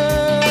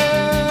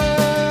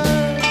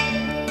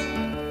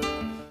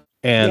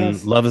 And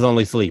Yes. Love Is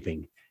Only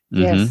Sleeping.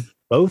 Yes.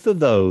 Both of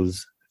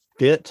those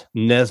fit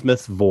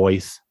Nesmith's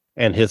voice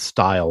and his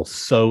style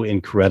so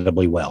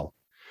incredibly well.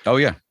 Oh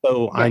yeah.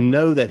 So I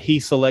know that he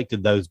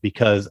selected those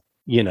because,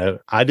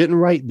 I didn't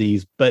write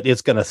these, but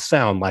it's going to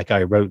sound like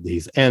I wrote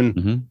these.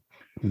 And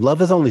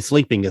Love Is Only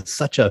Sleeping is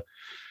such a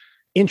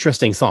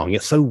interesting song.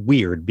 It's so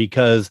weird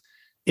because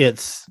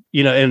it's,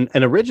 and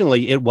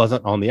originally it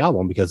wasn't on the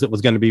album because it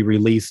was going to be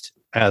released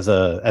as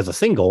a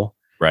single.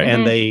 Right.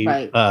 And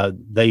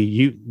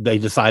they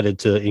decided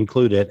to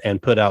include it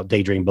and put out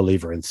Daydream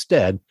Believer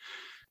instead.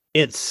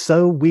 It's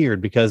so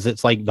weird because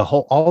it's like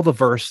all the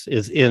verse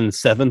is in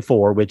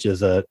 7/4, which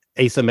is a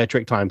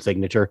asymmetric time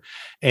signature,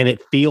 and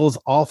it feels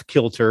off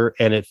kilter,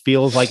 and it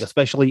feels like,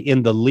 especially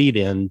in the lead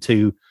in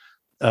to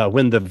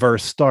when the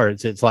verse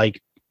starts, it's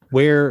like,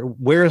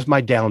 where's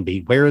my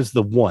downbeat? Where is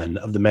the 1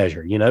 of the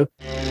measure?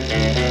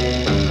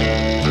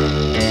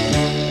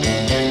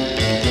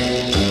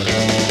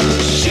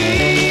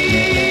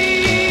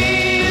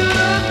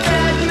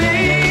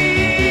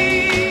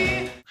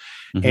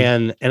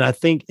 And I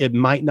think it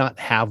might not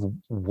have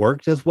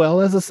worked as well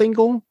as a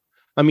single.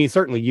 I mean,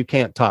 certainly you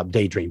can't top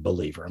Daydream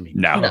Believer. I mean,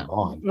 no. Come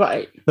on.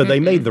 Right. So they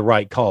made the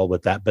right call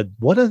with that. But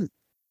what an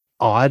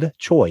odd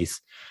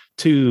choice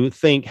to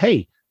think,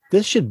 hey,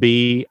 this should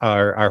be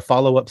our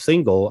follow-up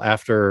single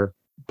after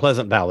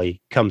Pleasant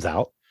Valley comes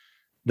out.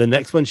 The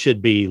next one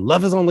should be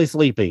Love Is Only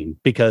Sleeping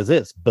because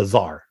it's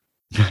bizarre.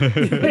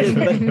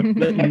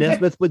 but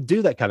Nesmith would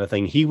do that kind of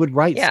thing. He would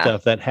write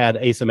stuff that had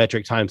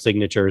asymmetric time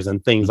signatures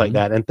and things like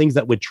that, and things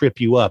that would trip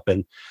you up,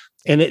 and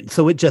it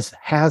just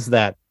has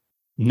that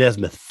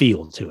Nesmith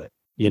feel to it,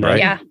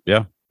 Right?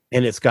 Yeah.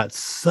 And it's got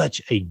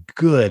such a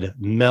good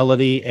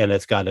melody, and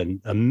it's got an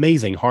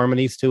amazing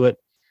harmonies to it.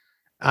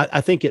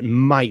 I think it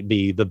might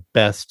be the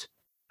best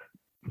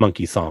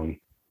Monkee song,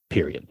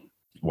 period.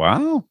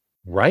 Wow.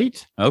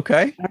 Right?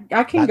 Okay.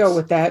 I can go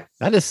with that.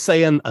 That is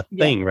saying a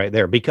thing right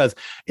there, because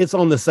it's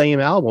on the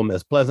same album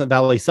as Pleasant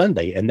Valley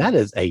Sunday, and that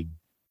is a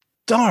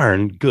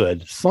darn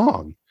good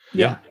song.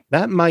 Yeah.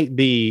 That might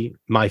be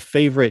my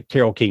favorite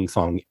Carole King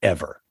song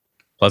ever.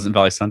 Pleasant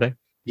Valley Sunday?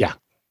 Yeah.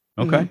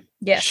 Okay.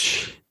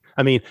 Yes.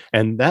 I mean,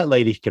 and that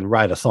lady can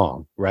write a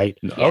song, right?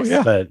 Oh,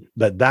 yeah. But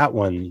that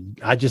one,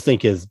 I just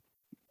think is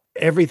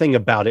everything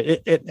about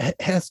it.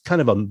 It has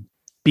kind of a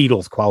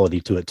Beatles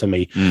quality to it to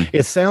me.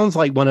 It sounds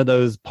like one of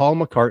those Paul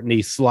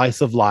McCartney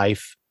slice of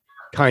life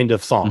kind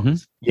of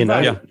songs,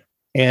 Yeah.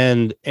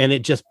 And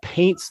it just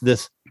paints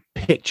this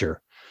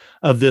picture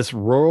of this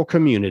rural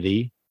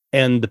community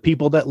and the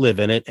people that live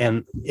in it,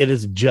 and it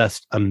is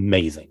just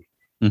amazing.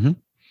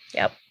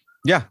 Yep.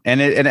 Yeah,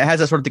 and it has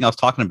that sort of thing I was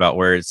talking about,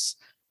 where it's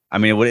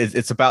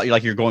about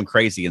like you're going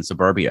crazy in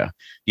suburbia,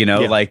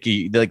 like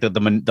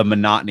the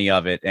monotony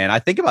of it. And I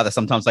think about that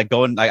sometimes, like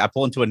I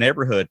pull into a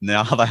neighborhood and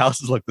now the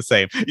houses look the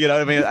same. You know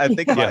what I mean? I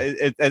think about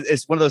it.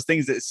 It's one of those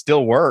things that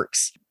still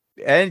works.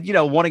 And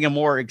wanting a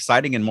more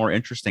exciting and more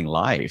interesting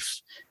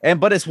life,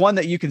 but it's one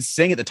that you can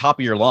sing at the top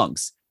of your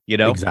lungs.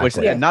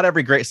 Exactly. Which not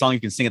every great song you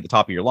can sing at the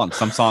top of your lungs.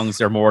 Some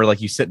songs are more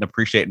like you sit and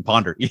appreciate and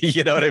ponder.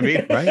 You know what I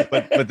mean? Right.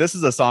 But this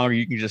is a song where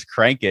you can just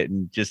crank it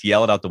and just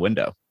yell it out the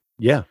window.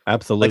 Yeah,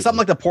 absolutely. Like something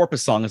like the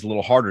Porpoise song is a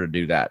little harder to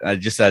do that.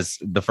 Just as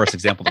the first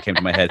example that came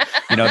to my head,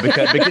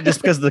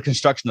 because of the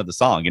construction of the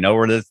song,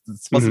 where this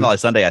Pleasant Valley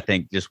Sunday, I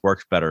think, just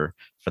works better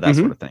for that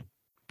sort of thing.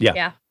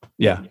 Yeah.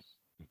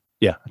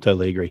 I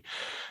totally agree.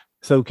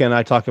 So can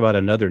I talk about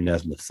another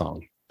Nesmith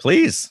song?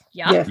 Please.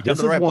 Yeah. Yes. You got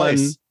the right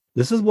place.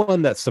 This is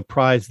one that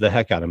surprised the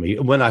heck out of me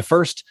when I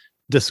first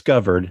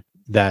discovered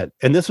that,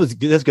 and this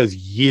goes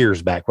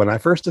years back, when I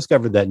first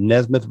discovered that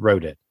Nesmith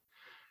wrote it,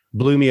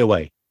 blew me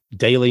away.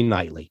 Daily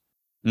Nightly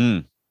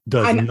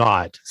does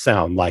not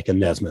sound like a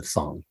Nesmith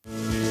song.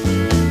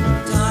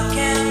 Dark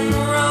and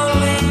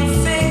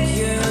rolling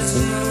figures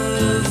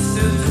move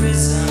through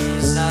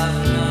prisms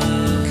of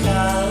no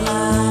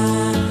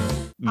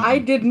color. I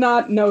did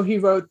not know he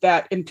wrote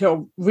that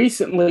until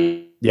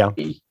recently. Yeah.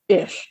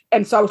 Ish.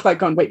 And so I was like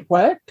going, wait,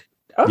 what?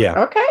 Oh,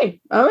 Yeah.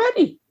 Okay.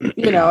 Already.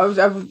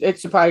 It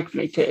surprised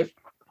me too.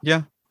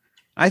 Yeah.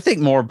 I think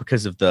more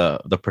because of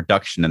the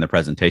production and the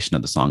presentation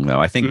of the song, though.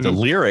 I think the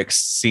lyrics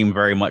seem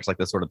very much like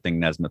the sort of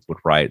thing Nesmith would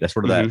write. That's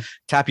sort of that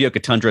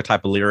Tapioca Tundra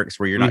type of lyrics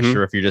where you're not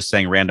sure if you're just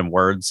saying random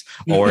words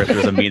or if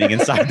there's a meaning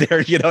inside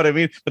there. You know what I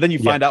mean? But then you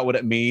find out what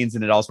it means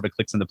and it all sort of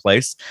clicks into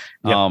place.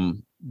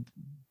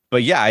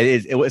 But yeah,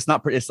 it's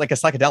like a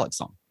psychedelic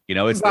song. You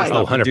know, it's Right.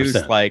 not 100%.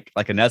 produced like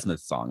a Nesmith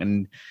song.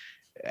 And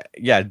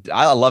yeah,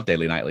 I love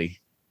Daily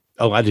Nightly.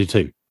 Oh, I do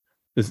too.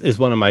 This is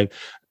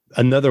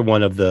another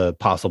one of the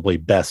possibly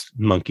best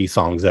Monkee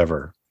songs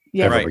ever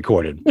Right.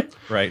 recorded.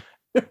 Right.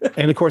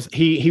 And of course,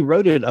 he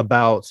wrote it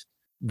about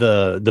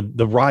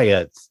the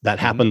riots that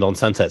happened on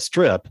Sunset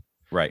Strip.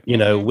 Right. You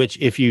know, which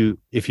if you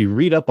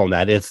read up on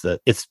that,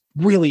 it's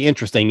really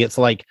interesting. It's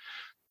like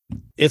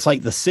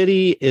the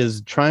city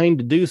is trying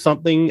to do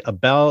something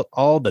about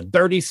all the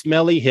dirty,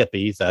 smelly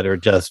hippies that are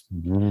just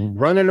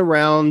running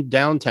around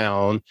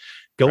downtown,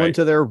 going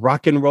to their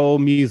rock and roll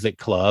music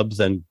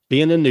clubs and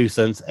being a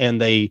nuisance. And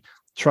they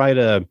try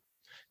to,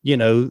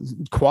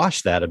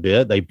 quash that a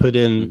bit. They put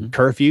in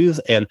curfews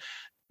and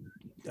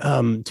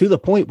to the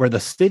point where the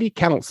city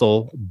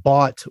council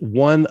bought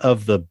one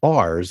of the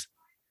bars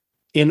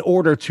in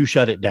order to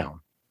shut it down,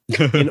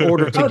 in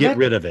order to get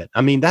rid of it.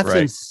 I mean, that's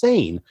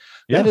insane.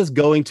 Yeah. That is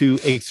going to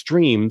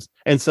extremes.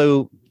 And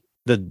so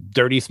the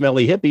dirty,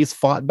 smelly hippies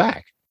fought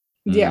back.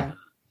 Yeah.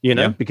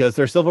 Because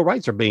their civil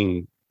rights are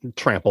being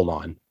trampled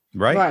on.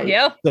 Right.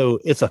 Yeah. So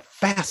it's a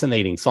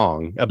fascinating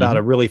song about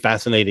a really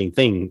fascinating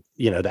thing,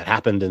 that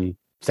happened in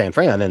San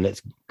Fran, and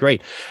it's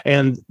great.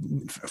 And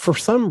for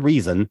some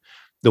reason,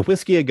 the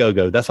Whiskey A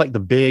Go-Go, that's like the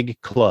big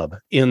club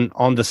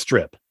on the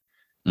Strip.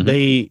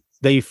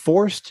 They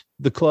forced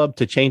the club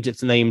to change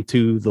its name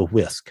to the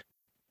Whisk.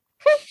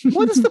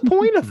 What is the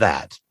point of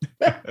that?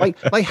 Like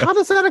how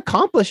does that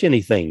accomplish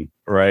anything?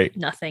 Right.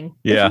 Nothing.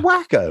 Yeah. It's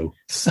wacko.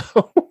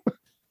 So,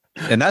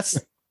 and that's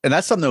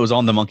something that was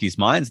on the Monkees'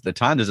 minds at the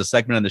time. There's a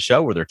segment in the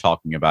show where they're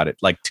talking about it,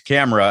 like to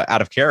camera,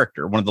 out of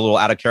character. One of the little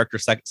out of character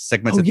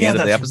segments at the end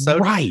of the episode,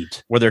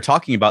 right? Where they're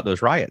talking about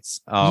those riots.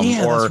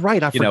 That's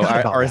right. I forgot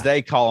about that. Or as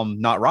they call them,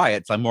 not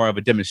riots, like more of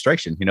a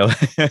demonstration.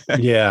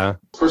 Yeah.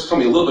 First, tell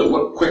me a little bit.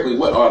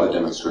 What are the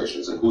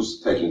demonstrations and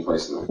who's taking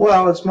place in them?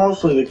 Well, it's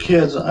mostly the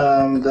kids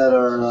that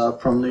are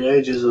from the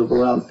ages of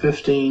around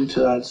 15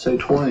 to I'd say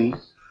 20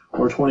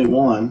 or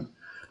 21.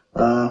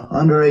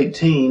 Under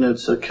 18,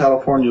 it's a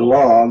California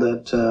law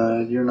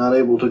that you're not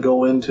able to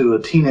go into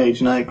a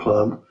teenage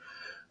nightclub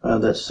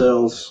that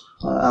sells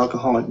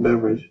alcoholic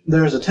beverage.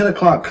 There's a 10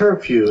 o'clock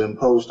curfew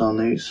imposed on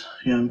these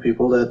young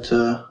people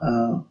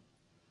that,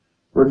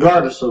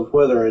 regardless of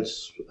whether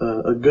it's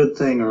a good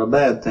thing or a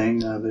bad thing,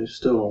 they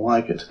still don't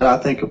like it. And I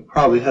think it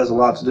probably has a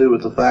lot to do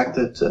with the fact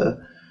that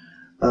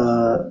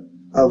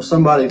of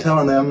somebody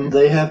telling them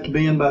they have to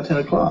be in by 10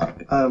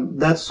 o'clock.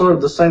 That's sort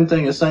of the same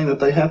thing as saying that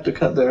they have to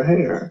cut their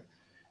hair.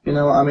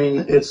 I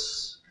mean,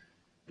 it's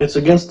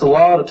against the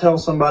law to tell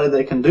somebody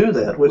they can do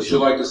that. Would you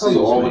like to see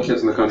all the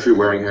kids in the country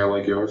wearing hair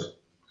like yours?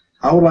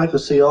 I would like to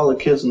see all the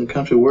kids in the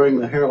country wearing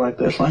the hair like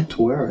they'd like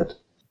to wear it.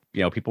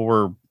 People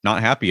were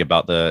not happy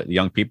about the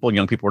young people, and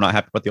young people were not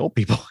happy about the old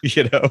people,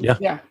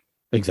 Yeah.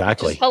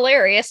 Exactly. It's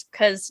hilarious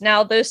because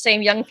now those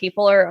same young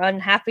people are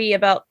unhappy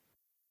about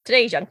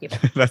today's young people.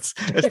 That's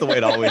the way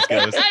it always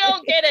goes. I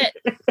don't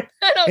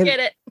get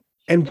it.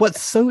 And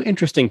what's so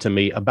interesting to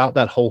me about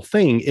that whole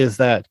thing is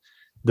that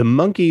the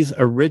Monkees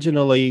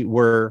originally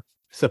were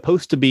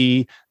supposed to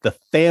be the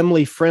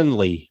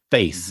family-friendly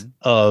face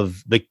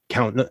of the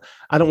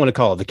I don't want to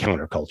call it the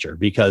counterculture,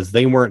 because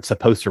they weren't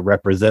supposed to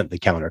represent the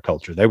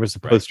counterculture. They were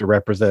supposed to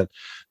represent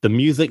the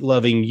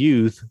music-loving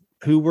youth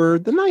who were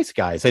the nice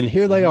guys. And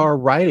here they are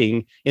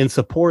writing in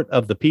support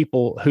of the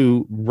people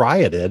who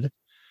rioted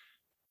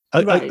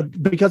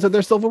because of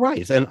their civil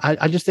rights. And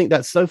I just think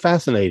that's so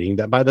fascinating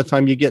that by the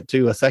time you get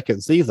to a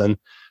second season,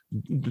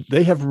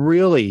 they have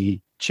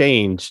really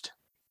changed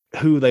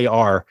who they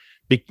are,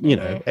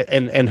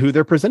 and who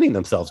they're presenting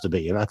themselves to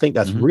be. And I think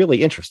that's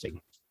really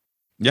interesting.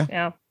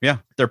 Yeah.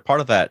 They're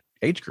part of that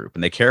age group,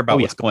 and they care about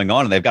what's going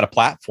on, and they've got a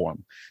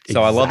platform.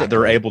 So I love that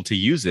they're able to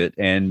use it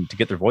and to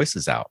get their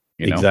voices out.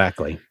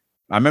 Exactly.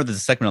 I remember there's a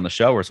segment on the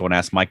show where someone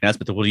asked Mike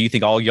Nesmith, well, do you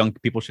think all young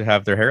people should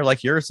have their hair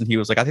like yours? And he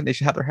was like, I think they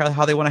should have their hair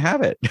how they want to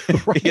have it.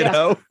 Right.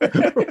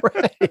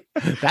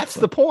 That's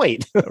the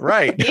point.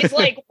 Right. He's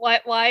like, why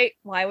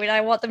would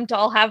I want them to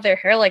all have their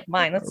hair like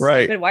mine? That's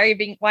right. Stupid.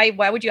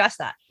 Why would you ask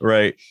that?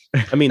 Right.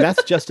 I mean,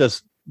 that's just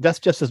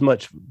as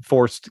much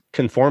forced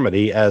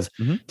conformity as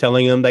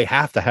telling them they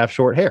have to have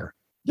short hair.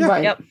 Yeah.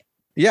 Right. Yep.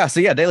 Yeah.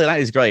 So yeah, Daily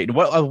Night is great.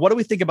 What do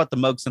we think about the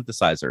Moog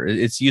synthesizer?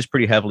 It's used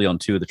pretty heavily on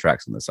 2 of the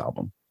tracks on this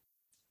album.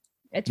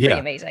 It's pretty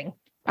amazing.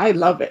 I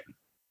love it.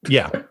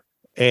 Yeah.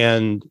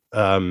 And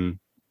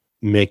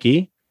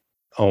Micky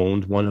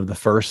owned one of the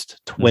first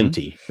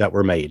 20 that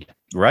were made.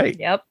 Right.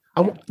 Yep.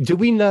 Do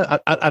we know?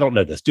 I don't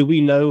know this. Do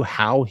we know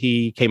how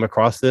he came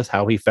across this,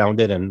 how he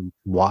found it, and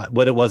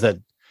what it was that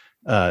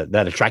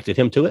attracted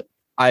him to it?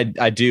 I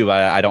do.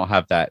 I don't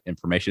have that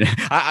information.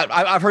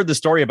 I've heard the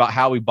story about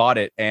how we bought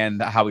it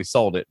and how we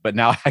sold it, but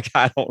now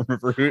I don't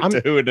remember who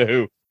and to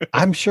who.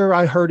 I'm sure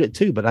I heard it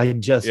too, but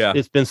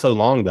it's been so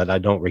long that I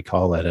don't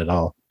recall that at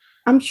all.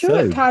 I'm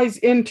sure it ties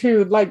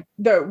into like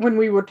when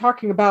we were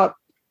talking about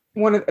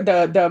one of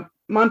the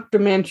Month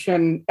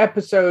Dimension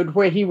episode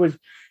where he was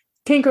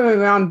tinkering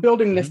around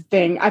building this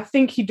thing. I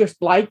think he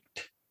just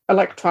liked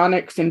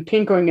electronics and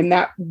tinkering, and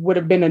that would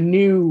have been a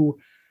new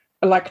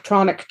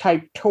electronic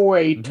type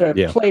toy to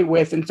play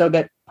with, and so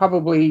that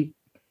probably,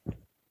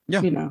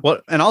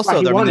 well, and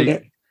also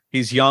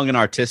he's young and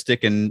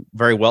artistic and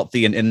very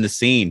wealthy and in the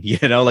scene,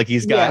 like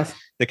he's got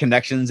the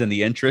connections and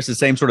the interest. The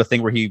same sort of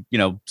thing where he,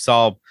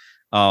 saw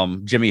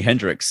Jimi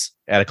Hendrix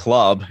at a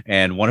club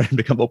and wanted him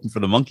to come open for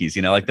the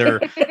Monkees. Like they're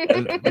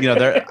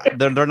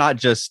not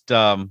just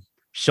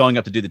showing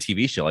up to do the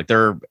TV show. Like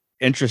they're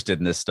interested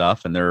in this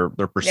stuff and they're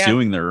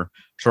pursuing their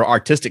sort of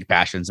artistic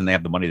passions, and they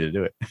have the money to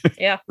do it.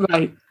 Yeah.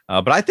 Right.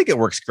 But I think it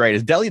works great.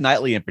 As Daily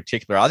Nightly in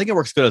particular, I think it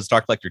works good as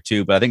Star Collector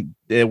too, but I think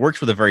it works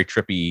with a very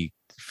trippy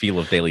feel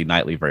of Daily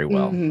Nightly very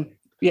well. Mm-hmm.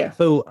 Yeah.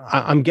 So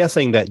I'm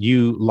guessing that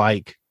you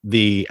like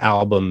the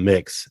album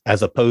mix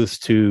as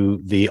opposed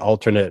to the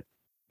alternate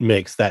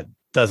mix that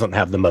doesn't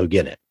have the Moog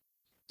in it.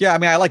 Yeah, I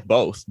mean, I like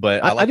both,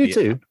 but I do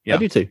too. Yeah. I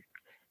do too.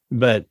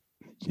 But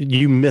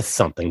you miss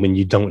something when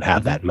you don't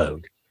have that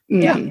Moog.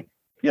 Mm-hmm.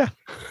 Yeah.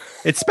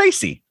 It's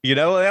spacey,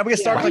 I mean,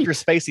 Star Collector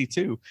is spacey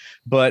too,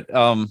 but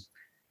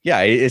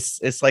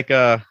it's like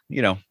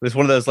it's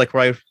one of those like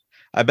where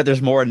I bet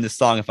there's more in this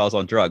song if I was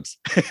on drugs.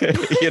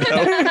 I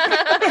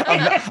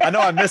know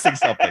I'm missing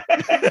something.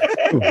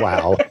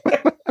 Wow.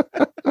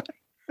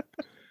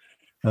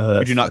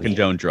 We do not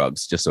condone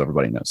drugs, just so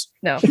everybody knows.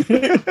 No.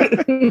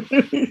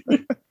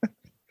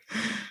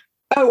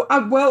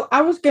 Well,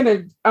 I was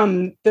gonna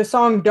the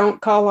song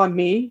 "Don't Call on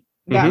Me"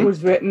 that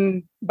was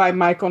written by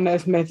Michael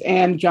Nesmith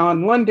and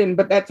John London,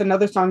 but that's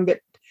another song that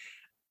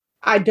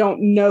I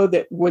don't know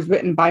that was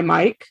written by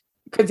Mike,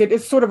 because it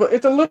is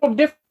it's a little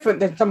different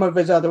than some of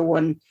his other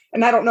ones,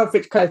 and I don't know if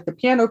it's because the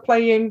piano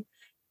playing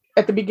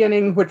at the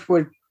beginning, which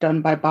was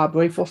done by Bob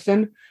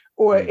Rafelson,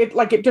 or it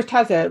just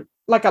has a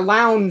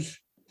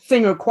lounge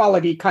singer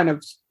quality kind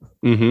of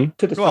to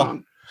the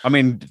song. I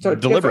mean, so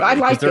deliberately. I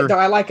like it though.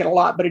 I like it a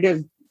lot, but it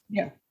is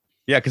Yeah,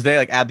 because they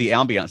add the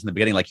ambience in the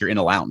beginning, like you're in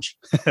a lounge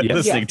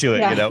listening to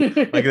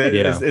it. Like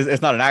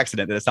it's not an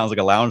accident that it sounds like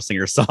a lounge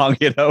singer song.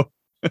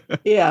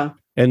 Yeah.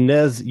 And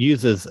Nez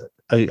uses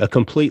a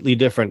completely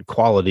different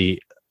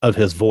quality of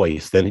his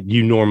voice than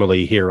you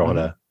normally hear on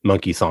a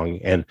Monkee song,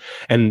 and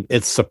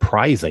it's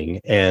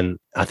surprising, and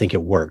I think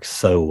it works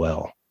so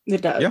well.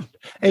 It does. Yeah.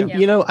 And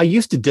I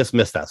used to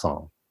dismiss that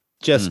song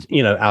just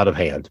out of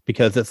hand,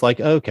 because it's like,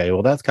 okay,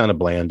 well, that's kind of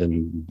bland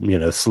and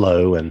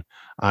slow, and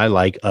I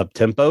like up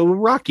tempo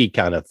rocky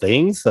kind of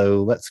things,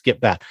 so let's skip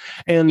that.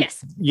 And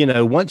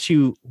once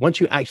you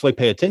actually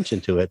pay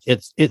attention to it,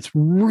 it's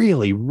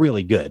really,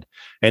 really good,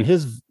 and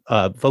his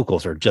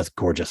vocals are just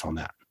gorgeous on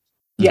that.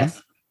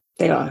 Yes,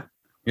 they are.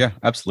 Yeah,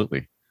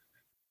 absolutely.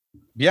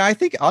 Yeah, I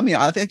think all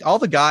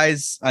the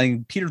guys,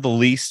 Peter the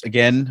least,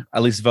 again,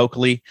 at least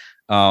vocally,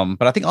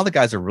 but I think all the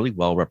guys are really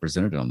well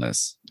represented on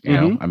this.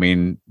 I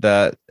mean,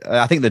 I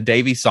think the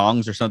Davey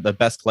songs are some of the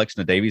best collection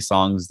of Davey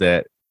songs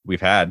that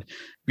we've had.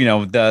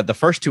 The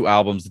first two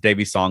albums, the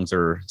Davey songs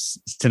tend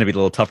to be the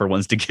little tougher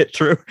ones to get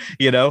through,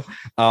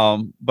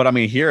 but I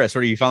mean, here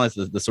you found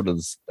the sort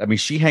of, I mean,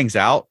 She Hangs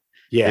Out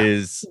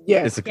it's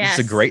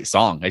a great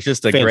song. It's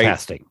just a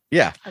fantastic.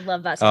 Yeah. I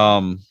love that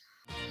song.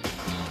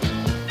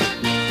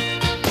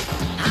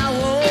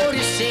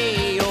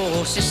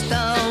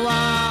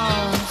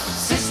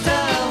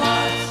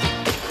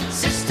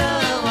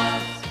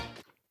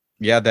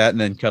 Yeah, that, and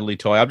then Cuddly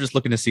Toy. I'm just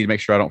looking to make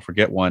sure I don't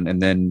forget one, and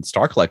then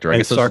Star Collector. I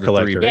guess Star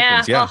Collector.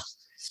 Yeah. Oh,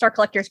 Star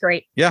Collector's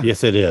great. Yeah.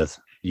 Yes, it is.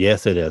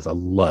 Yes, it is. I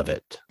love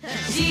it.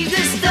 She's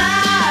a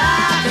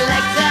star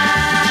collector.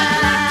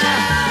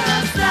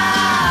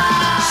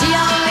 She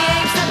only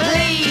aims to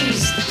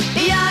please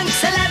young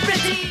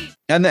celebrities.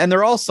 And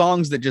they're all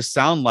songs that just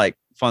sound like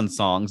fun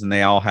songs, and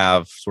they all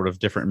have sort of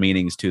different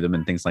meanings to them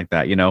and things like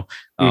that.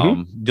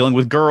 Dealing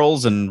with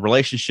girls and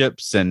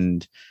relationships,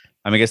 and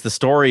I mean, I guess the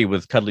story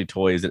with Cuddly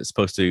Toy is that it's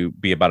supposed to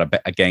be about a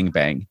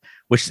gangbang,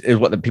 which is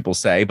what the people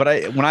say.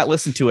 But when I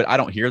listen to it, I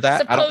don't hear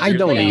that. I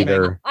don't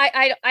either.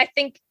 I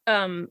think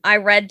I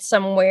read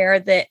somewhere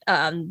that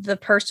the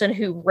person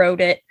who wrote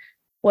it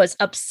was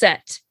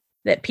upset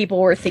that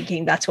people were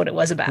thinking that's what it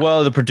was about.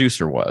 Well, the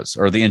producer was,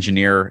 or the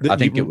engineer. I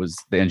think it was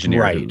the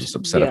engineer who was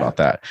upset about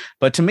that.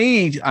 But to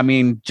me, I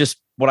mean, just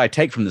what I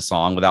take from the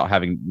song without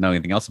having known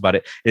anything else about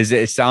it is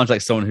it sounds like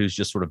someone who's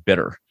just sort of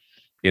bitter,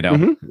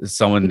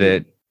 someone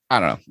that, I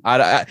don't know.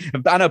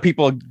 I know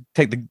people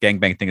take the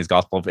gangbang thing as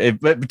gospel,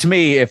 but to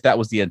me, if that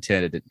was the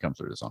intent, it didn't come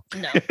through the song.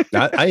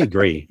 No, I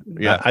agree.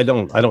 Yeah, I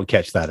don't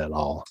catch that at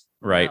all.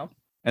 Right, no.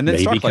 And then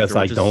maybe because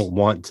I don't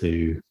want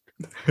to.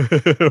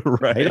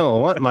 Right, I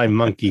don't want my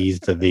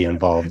Monkees to be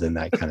involved in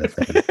that kind of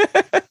thing.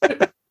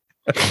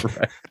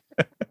 Right.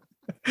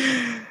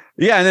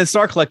 Yeah, and then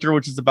Star Collector,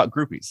 which is about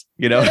groupies.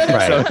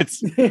 Right. So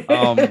it's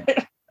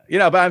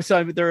but I'm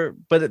sorry,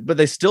 but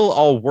they still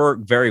all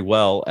work very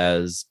well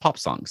as pop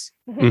songs.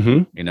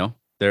 Mm-hmm.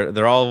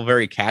 They're all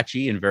very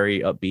catchy and very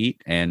upbeat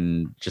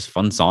and just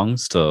fun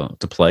songs to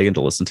play and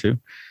to listen to.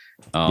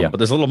 But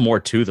there's a little more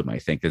to them, I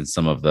think, than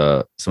some of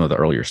the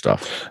earlier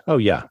stuff. Oh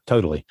yeah,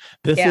 totally.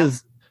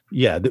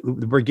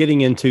 We're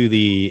getting into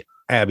the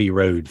Abbey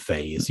Road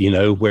phase,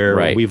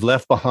 where we've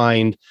left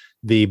behind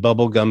the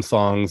bubblegum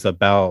songs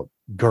about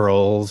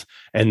girls,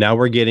 and now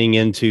we're getting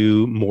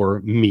into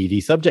more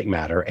meaty subject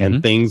matter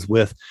and things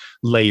with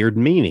layered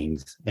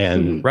meanings.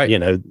 And you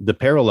know, the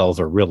parallels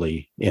are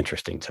really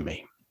interesting to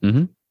me.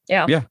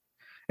 Yeah.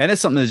 And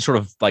it's something that sort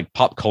of like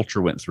pop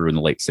culture went through in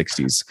the late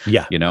 60s.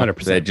 Yeah, you know,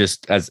 100%. that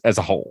just as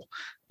a whole.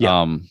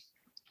 Yeah.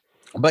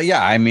 But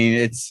yeah, I mean,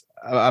 it's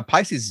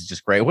Pisces is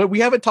just great. We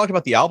haven't talked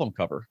about the album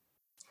cover.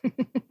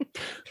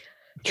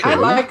 I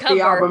like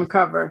the album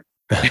cover.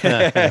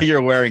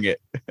 You're wearing it.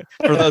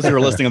 For those who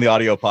are listening on the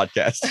audio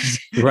podcast,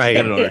 right?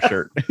 Got it on her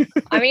shirt.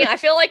 I mean, I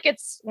feel like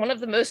it's one of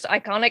the most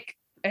iconic.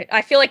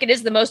 I feel like it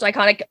is the most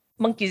iconic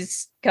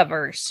Monkees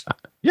covers.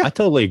 Yeah, I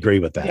totally agree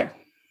with that.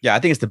 Yeah, I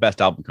think it's the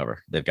best album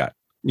cover they've got.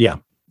 Yeah.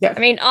 I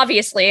mean,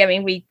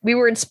 obviously, we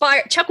were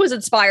inspired. Chuck was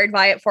inspired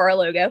by it for our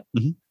logo.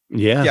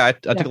 Yeah. I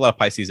took a lot of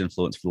Pisces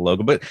influence for the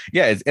logo, but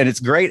yeah, it's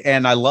great.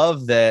 And I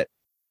love that.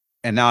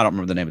 And now I don't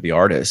remember the name of the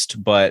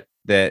artist, but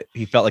that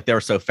he felt like they were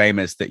so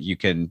famous that you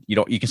can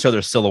show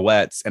their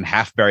silhouettes and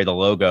half bury the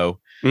logo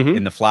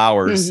in the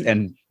flowers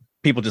and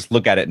people just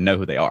look at it and know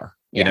who they are.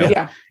 You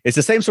know, it's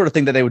the same sort of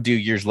thing that they would do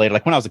years later.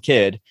 Like when I was a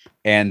kid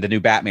and the new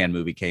Batman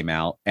movie came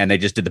out and they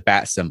just did the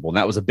bat symbol. And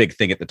that was a big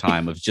thing at the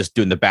time of just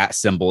doing the bat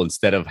symbol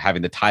instead of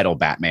having the title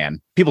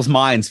Batman. People's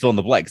minds fill in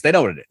the blanks. They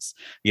know what it is.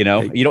 You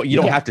know, you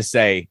don't have to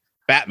say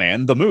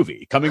Batman, the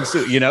movie coming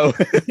soon, you know?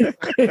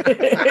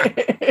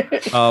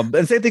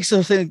 And same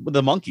thing with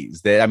the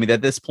Monkees. That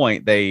at this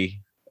point,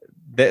 they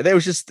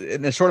was just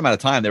in a short amount of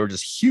time, they were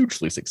just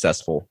hugely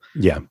successful.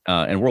 Yeah.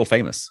 And world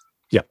famous.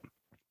 Yep.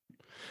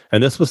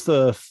 And this was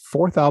the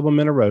 4th album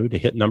in a row to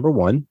hit number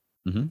 1.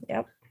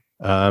 Yep.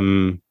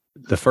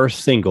 The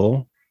first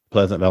single,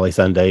 Pleasant Valley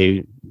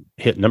Sunday,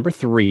 hit number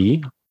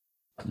 3.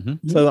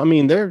 So I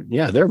mean, they're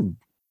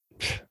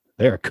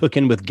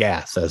cooking with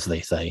gas, as they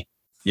say.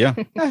 Yeah,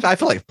 I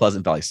feel like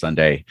Pleasant Valley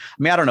Sunday. I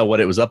mean, I don't know what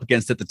it was up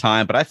against at the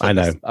time, but I feel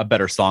like it's a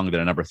better song than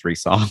a number 3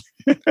 song.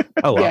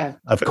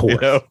 Of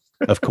course,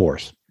 of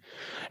course.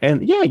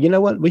 And yeah, you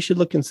know what? We should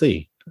look and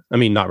see. I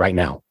mean, not right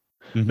now,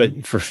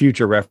 but for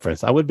future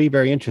reference, I would be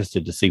very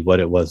interested to see what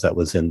it was that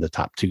was in the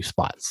top 2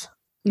 spots.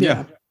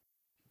 Yeah,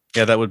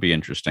 that would be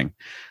interesting.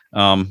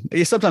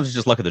 Sometimes it's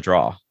just luck of the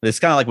draw. It's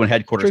kind of like when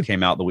Headquarters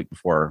came out the week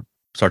before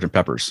Sgt.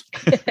 Pepper's.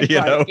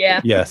 You know?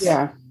 Yeah. Yes.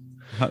 Yeah.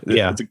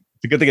 Yeah.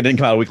 It's a good thing it didn't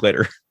come out a week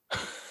later.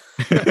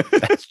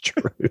 That's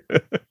true.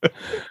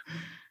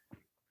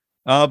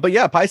 But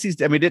yeah, Pisces,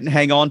 didn't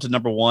hang on to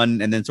number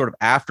 1. And then sort of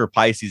after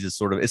Pisces is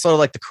sort of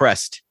like the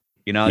crest,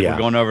 you know, we're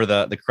going over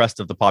the crest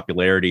of the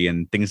popularity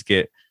and things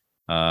get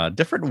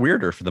different and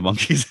weirder for the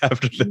Monkees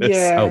after this.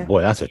 Yeah. Oh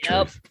boy, that's a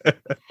truth.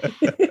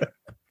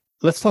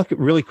 Let's talk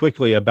really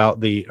quickly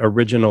about the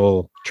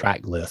original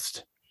track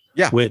list.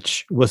 Yeah.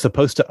 Which was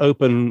supposed to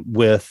open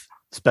with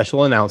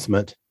Special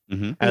Announcement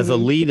as a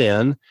lead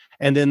in.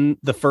 And then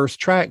the first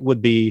track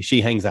would be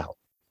She Hangs Out.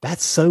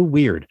 That's so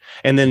weird.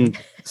 And then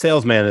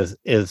Salesman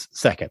is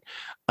second.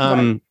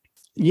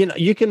 You know,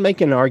 you can make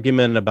an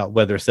argument about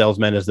whether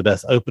Salesman is the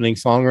best opening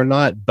song or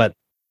not, but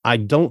I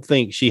don't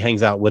think She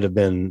Hangs Out would have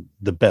been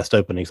the best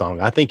opening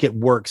song. I think it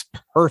works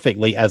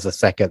perfectly as a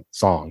second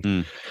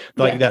song.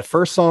 That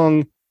first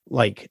song,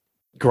 like,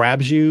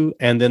 grabs you,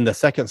 and then the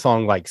second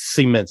song, like,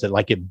 cements it,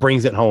 like it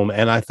brings it home.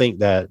 And I think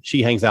that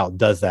She Hangs Out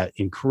does that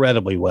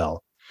incredibly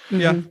well.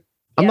 Yeah.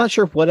 I'm not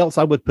sure what else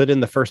I would put in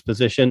the first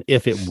position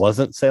if it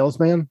wasn't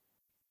Salesman.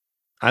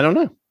 I don't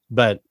know,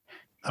 but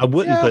I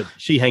wouldn't put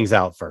She Hangs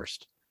Out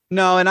first.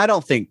 No, and I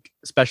don't think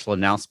Special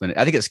Announcement.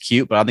 I think it's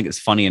cute, but I don't think it's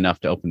funny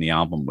enough to open the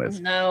album with.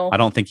 No, I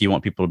don't think you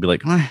want people to be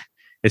like,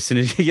 as soon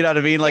as you know what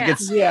I mean. Like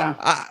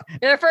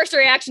their first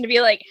reaction to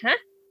be like, huh?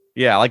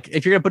 Yeah, like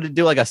if you're gonna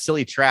do like a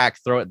silly track,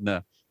 throw it in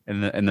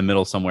the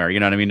middle somewhere. You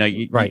know what I mean? No,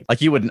 right.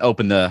 Like you wouldn't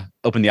open the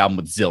album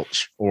with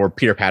Zilch or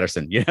Peter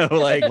Patterson. You know,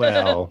 like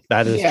well,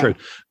 that is true.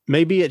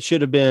 Maybe it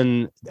should have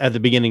been at the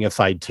beginning of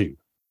side 2.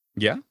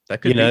 Yeah,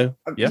 that could to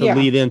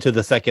lead into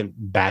the second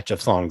batch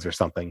of songs or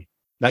something.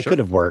 That could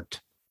have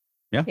worked.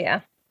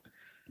 Yeah.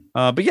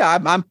 But yeah,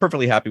 I'm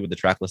perfectly happy with the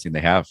track listing they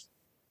have.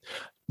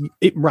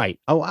 Right.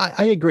 Oh,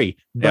 I agree.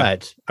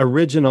 But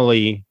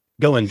originally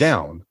Going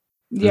Down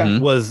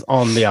was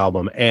on the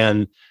album,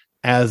 and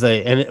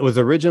it was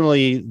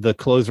originally the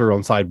closer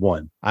on side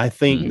 1. I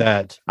think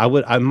that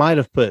I might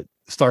have put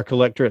Star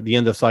Collector at the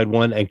end of side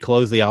 1 and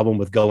close the album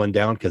with Going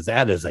Down, because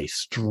that is a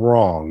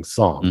strong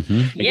song.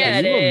 Yeah,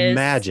 it is.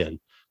 Imagine,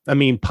 I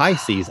mean,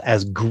 Pisces,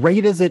 as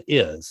great as it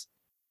is,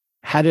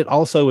 had it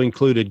also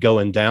included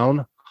Going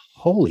Down,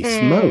 holy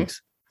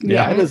smokes.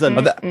 Yeah,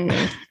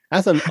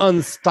 that's an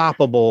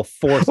unstoppable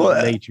force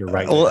of nature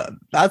right now.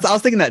 I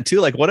was thinking that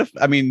too. Like, what if,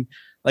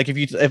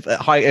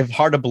 if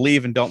Hard to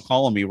Believe and Don't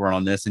Call on Me were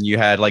on this, and you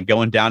had like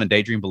Going Down and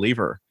Daydream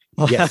Believer.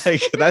 Yes.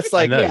 Like, that's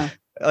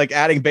like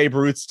adding Babe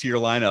Ruths to your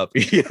lineup.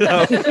 You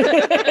know?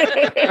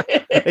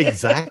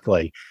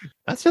 Exactly.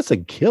 That's just a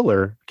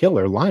killer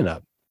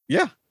lineup.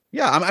 Yeah.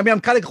 I'm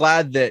kind of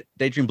glad that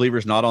Daydream Believer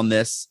is not on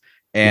this.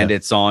 And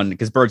it's on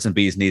because Birds and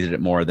Bees needed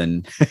it more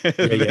than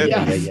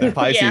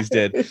Pisces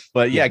did.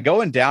 But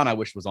Going Down, I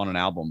wish was on an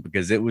album,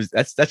 because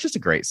that's just a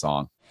great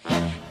song.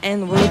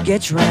 And the word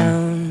gets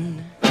round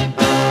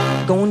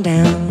going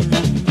down,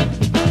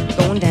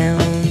 going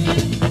down.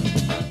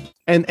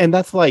 And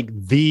that's like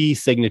the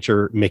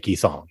signature Micky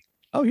song.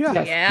 Oh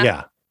yeah.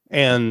 Yeah.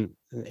 And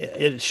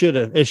it should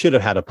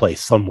have had a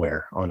place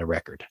somewhere on a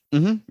record.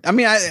 Mm-hmm. I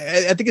mean,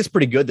 I think it's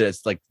pretty good that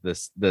it's like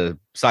the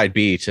side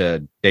B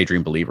to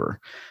Daydream Believer.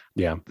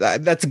 Yeah,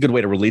 that's a good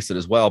way to release it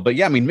as well. But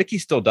yeah, I mean, Micky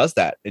still does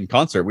that in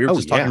concert. We were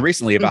just talking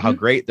recently about how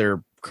great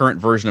their current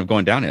version of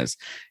Going Down is.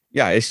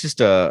 Yeah, it's just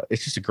a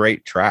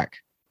great track.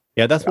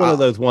 Yeah, that's one of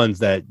those ones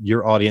that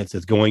your audience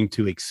is going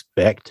to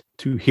expect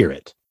to hear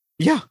it.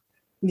 Yeah.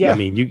 I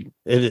mean,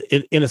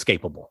 it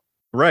inescapable.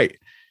 Right.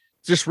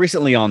 Just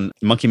recently on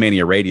Monkey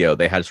Mania Radio,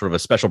 they had sort of a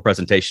special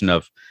presentation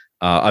of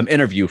an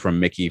interview from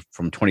Micky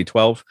from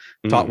 2012,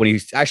 when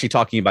he's actually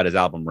talking about his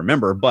album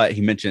Remember, but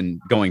he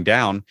mentioned Going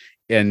Down,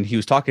 and he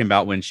was talking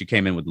about when she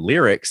came in with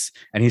lyrics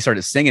and he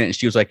started singing it, and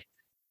she was like,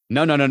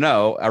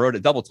 no, I wrote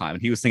it double time,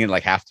 and he was singing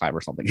like halftime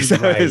or something. So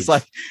it's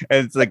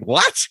like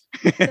what?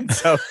 And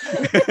so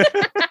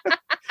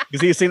because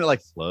he was singing it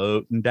like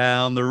floating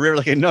down the river,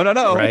 like no,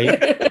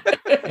 right.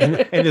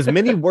 And as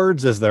many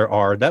words as there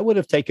are, that would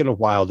have taken a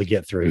while to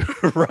get through.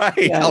 Right.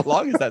 Yeah. How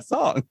long is that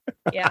song?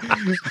 Yeah.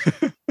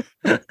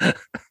 But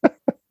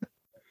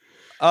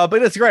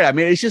it's great. I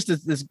mean, it's just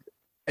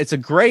it's a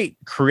great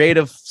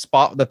creative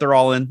spot that they're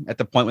all in at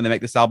the point when they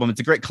make this album. It's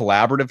a great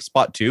collaborative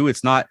spot too.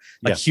 It's not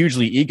like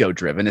hugely ego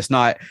driven. It's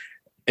not,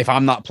 if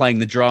I'm not playing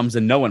the drums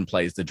and no one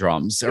plays the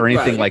drums or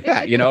anything like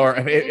that, or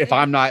if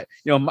I'm not,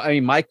 I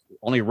mean, Mike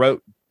only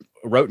wrote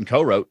and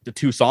co-wrote the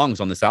 2 songs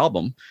on this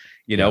album.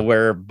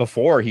 Where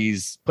before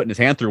he's putting his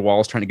hand through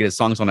walls trying to get his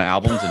songs on the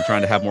albums and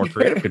trying to have more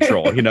creative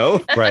control,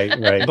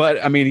 Right.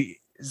 But I mean,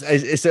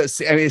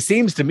 it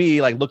seems to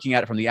me, like looking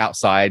at it from the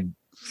outside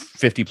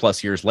 50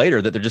 plus years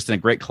later, that they're just in a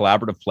great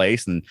collaborative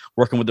place and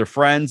working with their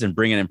friends and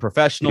bringing in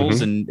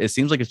professionals. And it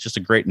seems like it's just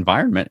a great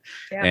environment.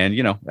 Yeah. And,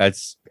 I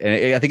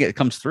think it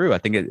comes through. I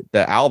think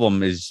the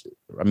album is,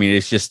 I mean,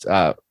 it's just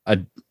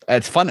it's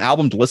a fun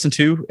album to listen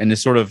to. And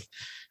it's sort of,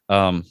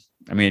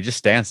 I mean, it just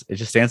stands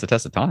the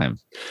test of time.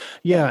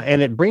 Yeah.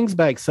 And it brings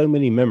back so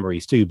many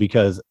memories too,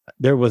 because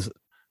there was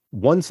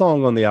one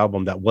song on the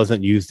album that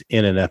wasn't used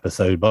in an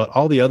episode, but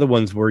all the other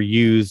ones were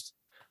used,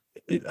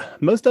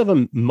 most of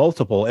them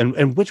multiple.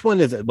 And which one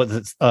is it? Was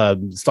it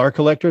Star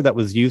Collector that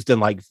was used in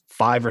like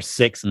 5 or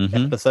 6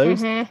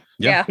 episodes? Mm-hmm.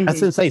 Yeah.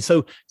 That's insane.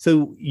 So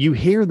you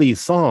hear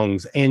these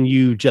songs and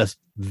you just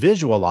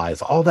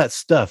visualize all that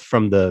stuff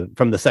from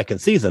the second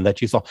season that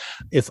you saw.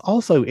 It's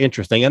also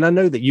interesting, and I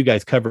know that you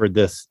guys covered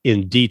this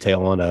in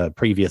detail on a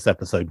previous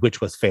episode,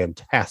 which was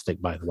fantastic,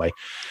 by the way.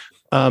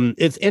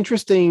 It's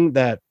interesting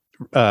that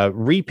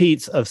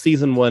repeats of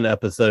season 1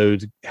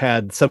 episodes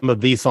had some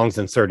of these songs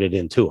inserted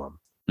into them.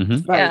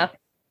 Mm-hmm. Yeah.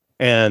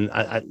 And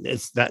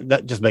it's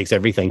that just makes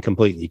everything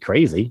completely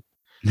crazy.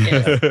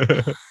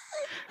 Yeah.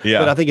 Yeah.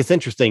 But I think it's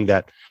interesting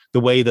that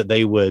the way that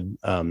they would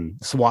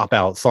swap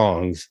out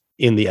songs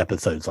in the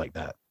episodes like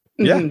that.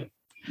 Yeah.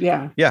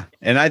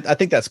 And I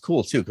think that's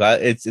cool too.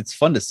 It's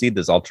fun to see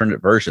those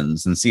alternate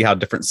versions and see how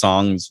different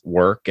songs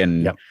work.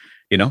 And,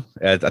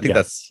 I think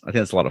that's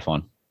a lot of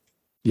fun.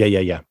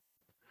 Yeah.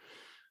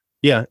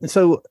 And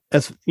so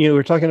as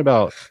we're talking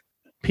about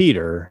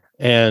Peter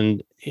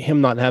and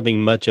him not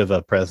having much of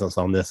a presence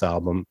on this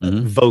album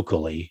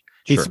vocally.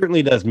 He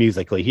certainly does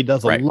musically. He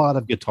does a lot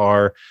of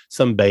guitar,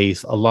 some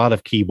bass, a lot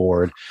of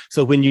keyboard.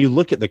 So when you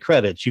look at the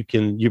credits,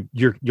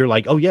 you're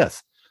like, oh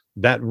yes,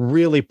 that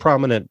really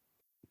prominent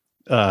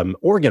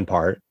organ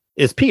part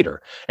is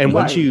Peter. And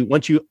once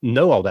you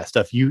know all that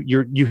stuff,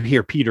 you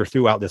hear Peter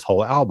throughout this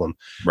whole album.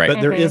 Right.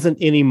 But there isn't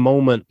any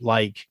moment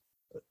like,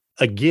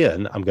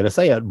 again, I'm going to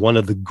say it, one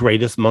of the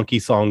greatest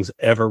Monkee songs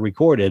ever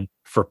recorded,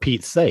 For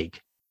Pete's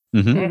Sake.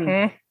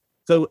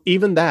 So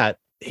even that,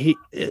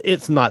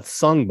 it's not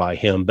sung by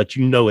him, but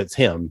it's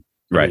him.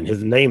 Right. I mean,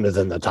 his name is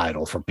in the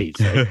title, For Pete's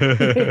Sake.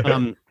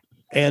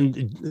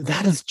 And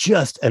that is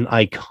just an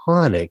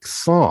iconic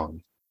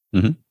song.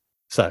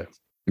 So,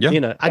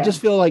 I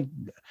just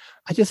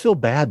feel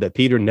bad that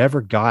Peter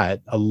never got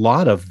a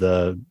lot of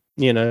the,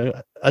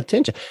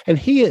 attention. And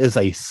he is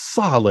a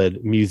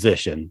solid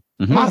musician,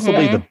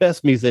 possibly the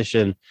best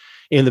musician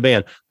in the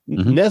band.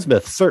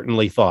 Nesmith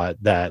certainly thought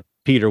that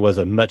Peter was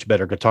a much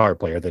better guitar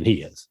player than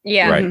he is.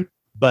 Yeah. Right.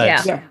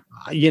 But,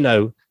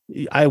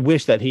 I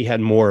wish that he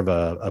had more of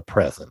a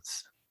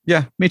presence.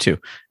 Yeah, me too.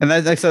 And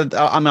like I said,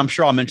 I'm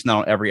sure I'll mention that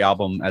on every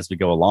album as we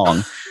go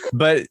along,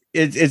 but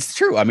it's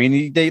true. I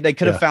mean, they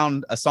could have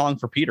found a song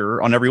for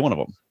Peter on every one of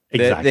them.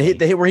 Exactly.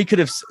 They where he could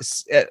have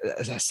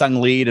sung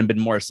lead and been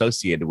more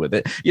associated with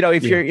it.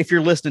 If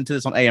you're listening to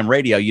this on AM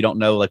radio, you don't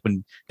know, like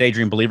when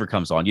Daydream Believer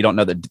comes on, you don't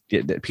know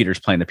that Peter's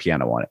playing the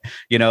piano on it.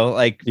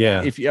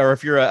 If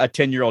you're a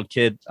 10-year-old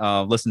kid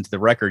listening to the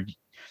record,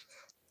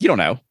 you don't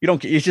know.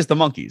 It's just the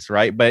Monkees,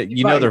 right? But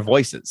you know their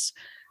voices,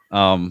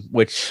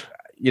 which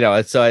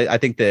So I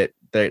think that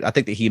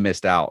he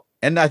missed out,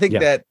 and I think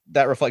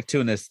that reflects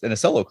too in a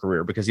solo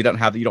career, because you don't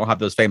have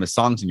those famous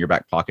songs in your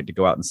back pocket to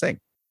go out and sing.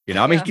 You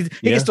know, I mean, he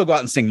can still go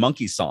out and sing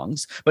Monkees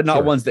songs, but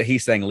not ones that he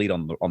sang lead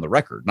on the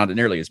record. Not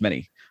nearly as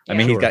many. I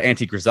mean, he's got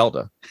Auntie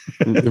Griselda.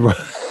 You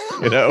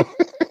know.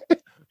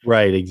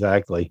 Right,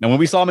 exactly. And when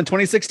we saw him in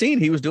 2016,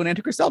 he was doing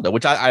Auntie Griselda,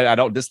 which I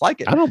don't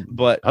dislike it. I don't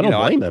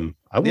blame him.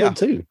 I would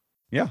too.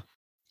 Yeah.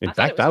 In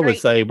fact, I would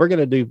say we're going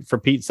to do For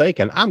Pete's Sake,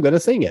 and I'm going to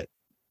sing it.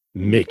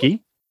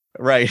 Micky.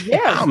 Right.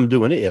 Yeah. I'm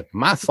doing it. It's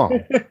my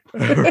song.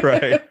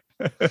 Right.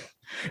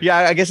 Yeah,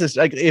 I guess it's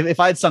like if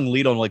I had sung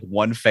lead on like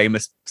one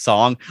famous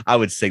song, I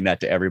would sing that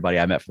to everybody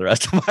I met for the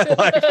rest of my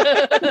life.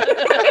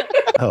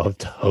 Oh,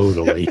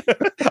 totally.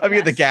 I'd be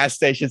at the gas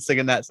station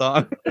singing that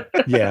song.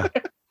 Yeah.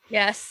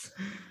 Yes.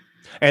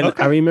 And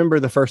I remember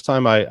the first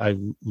time I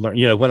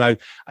learned, when I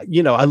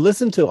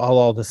listened to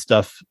all this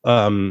stuff.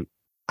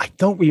 I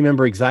don't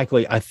remember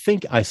exactly. I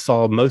think I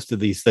saw most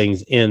of these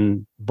things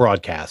in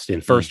broadcast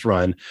in first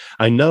run.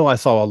 I know I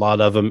saw a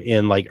lot of them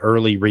in like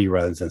early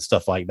reruns and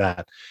stuff like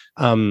that.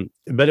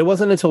 But it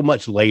wasn't until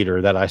much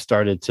later that I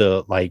started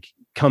to like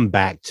come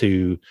back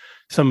to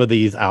some of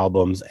these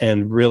albums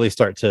and really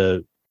start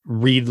to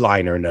read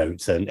liner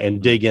notes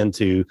and dig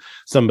into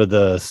some of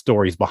the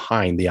stories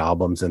behind the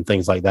albums and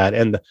things like that.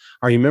 And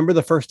I remember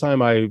the first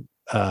time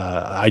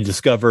I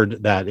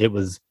discovered that it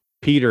was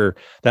Peter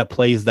that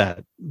plays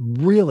that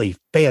really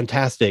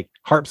fantastic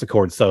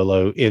harpsichord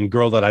solo in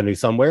Girl That I Knew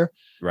Somewhere.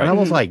 Right. And I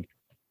was like,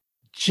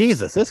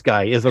 Jesus, this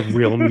guy is a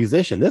real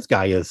musician. This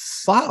guy is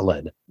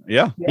solid.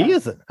 Yeah. He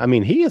is. I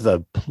mean, he is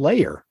a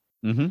player.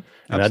 Mm-hmm. And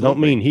absolutely. I don't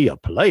mean he a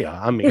player.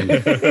 I mean,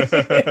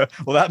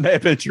 well, that may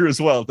have been true as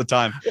well at the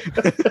time.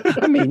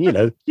 I mean, you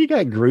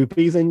got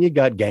groupies and you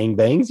got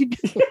gangbangs.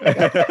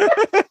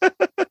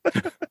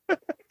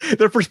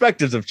 Their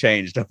perspectives have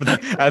changed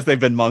as they've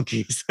been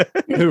Monkees.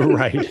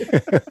 Right.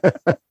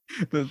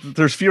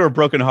 There's fewer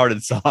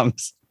broken-hearted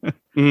songs.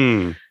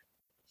 But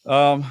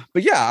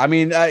yeah, I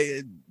mean,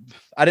 I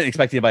didn't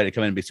expect anybody to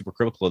come in and be super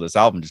critical of this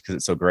album just because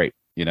it's so great.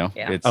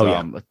 It's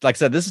like I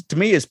said, this to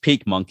me is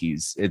peak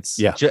Monkees. It's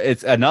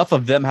enough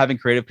of them having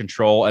creative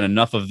control and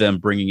enough of them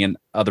bringing in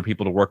other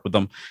people to work with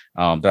them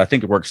that I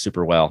think it works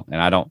super well.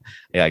 And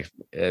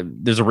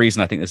there's a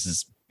reason I think this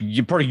is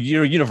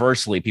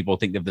universally people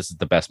think that this is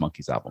the best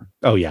Monkees album.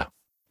 Oh yeah.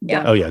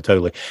 Oh yeah,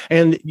 totally.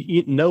 And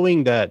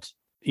knowing that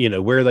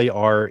where they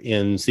are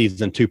in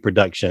season 2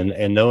 production,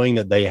 and knowing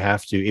that they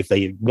have to, if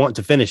they want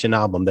to finish an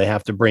album, they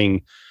have to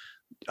bring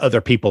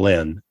other people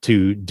in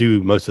to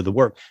do most of the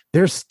work.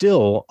 There's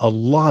still a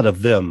lot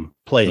of them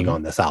playing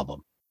on this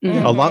album,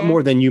 a lot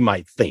more than you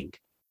might think.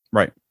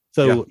 Right.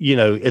 So,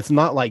 it's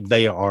not like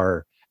they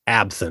are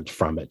absent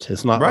from it.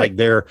 It's not like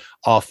they're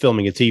off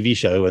filming a TV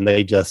show and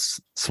they just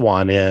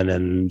swan in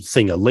and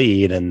sing a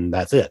lead and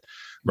that's it.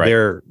 Right.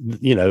 They're,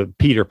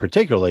 Peter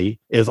particularly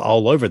is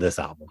all over this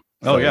album.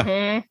 So,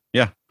 yeah.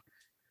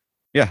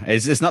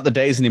 It's not the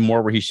days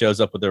anymore where he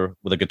shows up with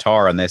a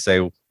guitar and they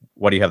say,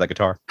 "Why do you have that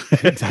guitar?"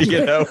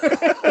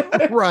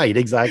 Right.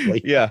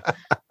 Exactly. Yeah.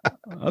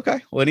 Okay.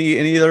 Well,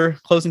 any other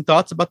closing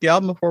thoughts about the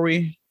album before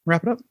we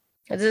wrap it up?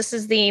 This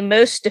is the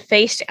most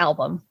defaced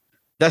album.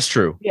 That's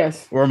true.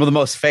 Yes. Or the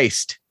most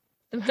faced.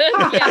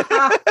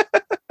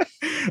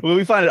 Well,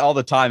 we find it all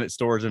the time at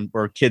stores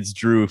where kids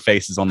drew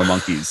faces on the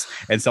Monkees,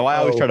 and so I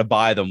always try to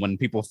buy them when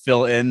people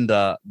fill in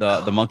the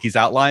Monkees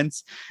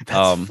outlines.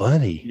 That's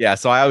funny. Yeah,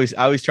 so I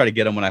always try to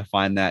get them when I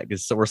find that,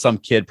 because where some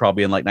kid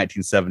probably in like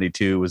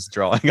 1972 was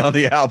drawing on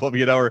the album,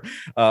 or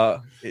I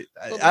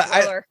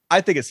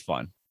think it's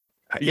fun.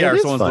 Or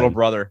someone's little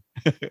brother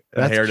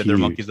inherited their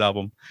Monkees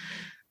album.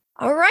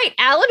 All right,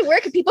 Alan, where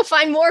can people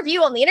find more of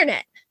you on the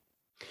internet?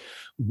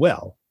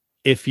 Well,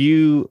 if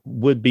you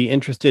would be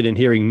interested in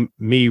hearing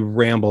me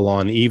ramble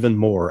on even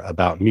more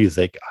about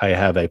music, I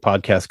have a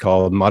podcast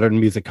called Modern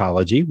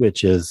Musicology,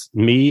 which is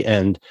me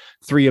and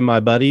 3 of my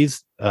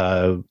buddies.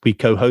 We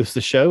co-host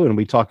the show and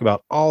we talk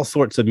about all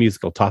sorts of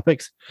musical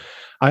topics.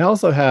 I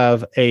also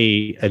have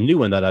a new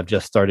one that I've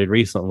just started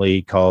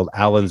recently called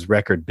Alan's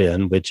Record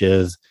Bin, which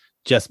is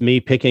just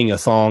me picking a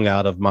song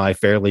out of my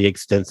fairly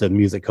extensive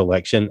music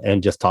collection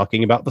and just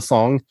talking about the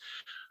song,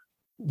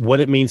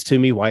 what it means to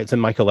me, why it's in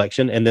my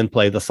collection, and then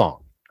play the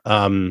song.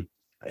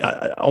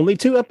 Only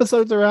 2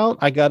 episodes are out.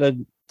 I got to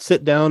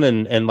sit down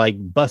and like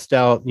bust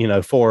out,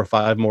 4 or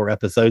 5 more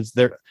episodes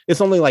there.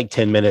 It's only like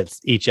 10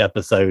 minutes each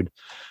episode.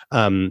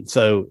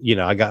 So,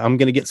 I'm going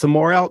to get some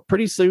more out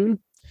pretty soon.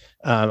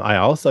 I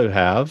also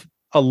have,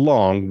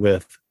 along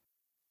with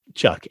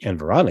Chuck and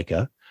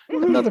Veronica,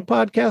 another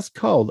podcast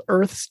called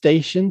Earth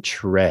Station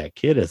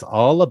Trek. It is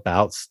all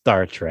about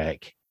Star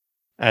Trek,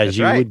 as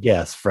you would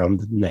guess from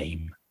the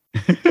name.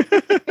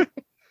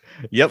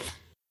 Yep.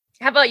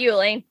 How about you,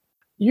 Elaine?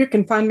 You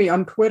can find me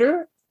on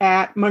Twitter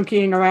at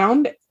Monkeeing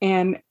Around,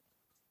 and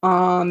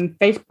on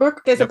Facebook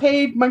there's a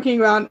page, Monkeeing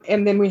Around,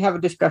 and then we have a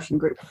discussion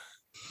group.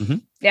 Mm-hmm.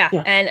 Yeah,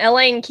 and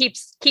Elaine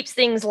keeps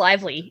things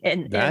lively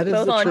in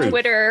both on truth.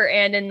 Twitter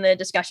and in the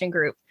discussion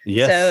group.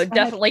 Yes. So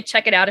definitely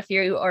check it out if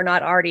you are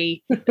not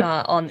already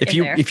on. If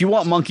you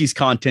want Monkees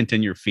content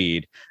in your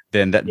feed,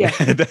 then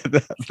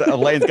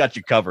Elaine's got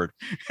you covered.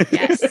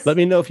 Yes. Let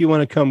me know if you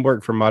want to come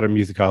work for Modern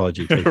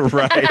Musicology too.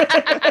 Right.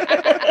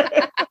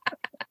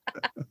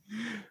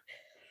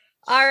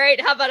 All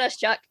right. How about us,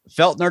 Chuck?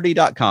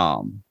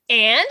 Feltnerdy.com.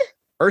 And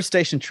Earth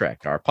Station Trek,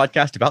 our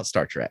podcast about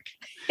Star Trek.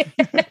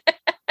 Y'all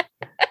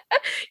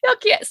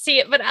can't see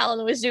it, but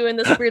Alan was doing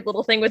this weird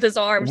little thing with his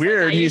arms.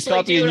 Weird. Like He's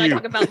copying when you. I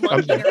talk about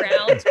monkeying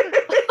around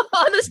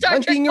on the Star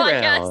Trek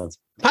podcast.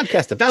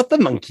 Podcast about the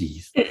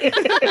Monkees.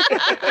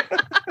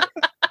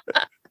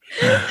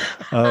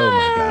 Oh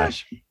my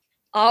gosh.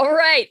 All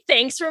right.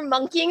 Thanks for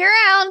monkeying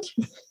around.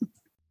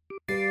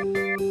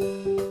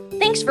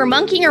 Thanks for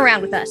monkeying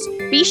around with us.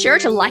 Be sure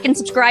to like and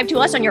subscribe to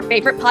us on your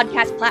favorite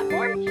podcast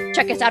platform.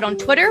 Check us out on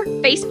Twitter,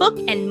 Facebook,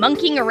 and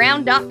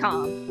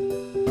monkeeingaround.com.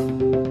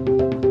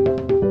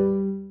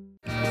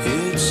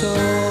 It's all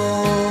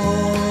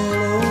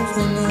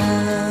over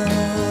now.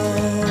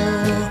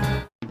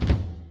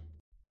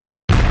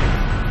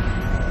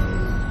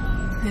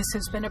 This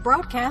has been a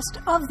broadcast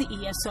of the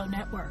ESO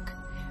Network.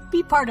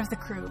 Be part of the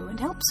crew and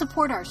help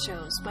support our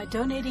shows by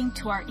donating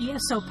to our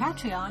ESO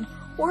Patreon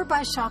or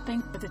by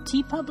shopping at the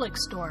TeePublic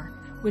store,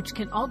 which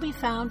can all be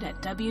found at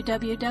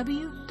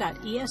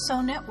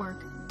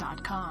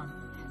www.esonetwork.com.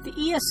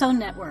 The ESO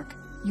Network,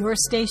 your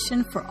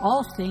station for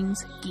all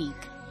things geek.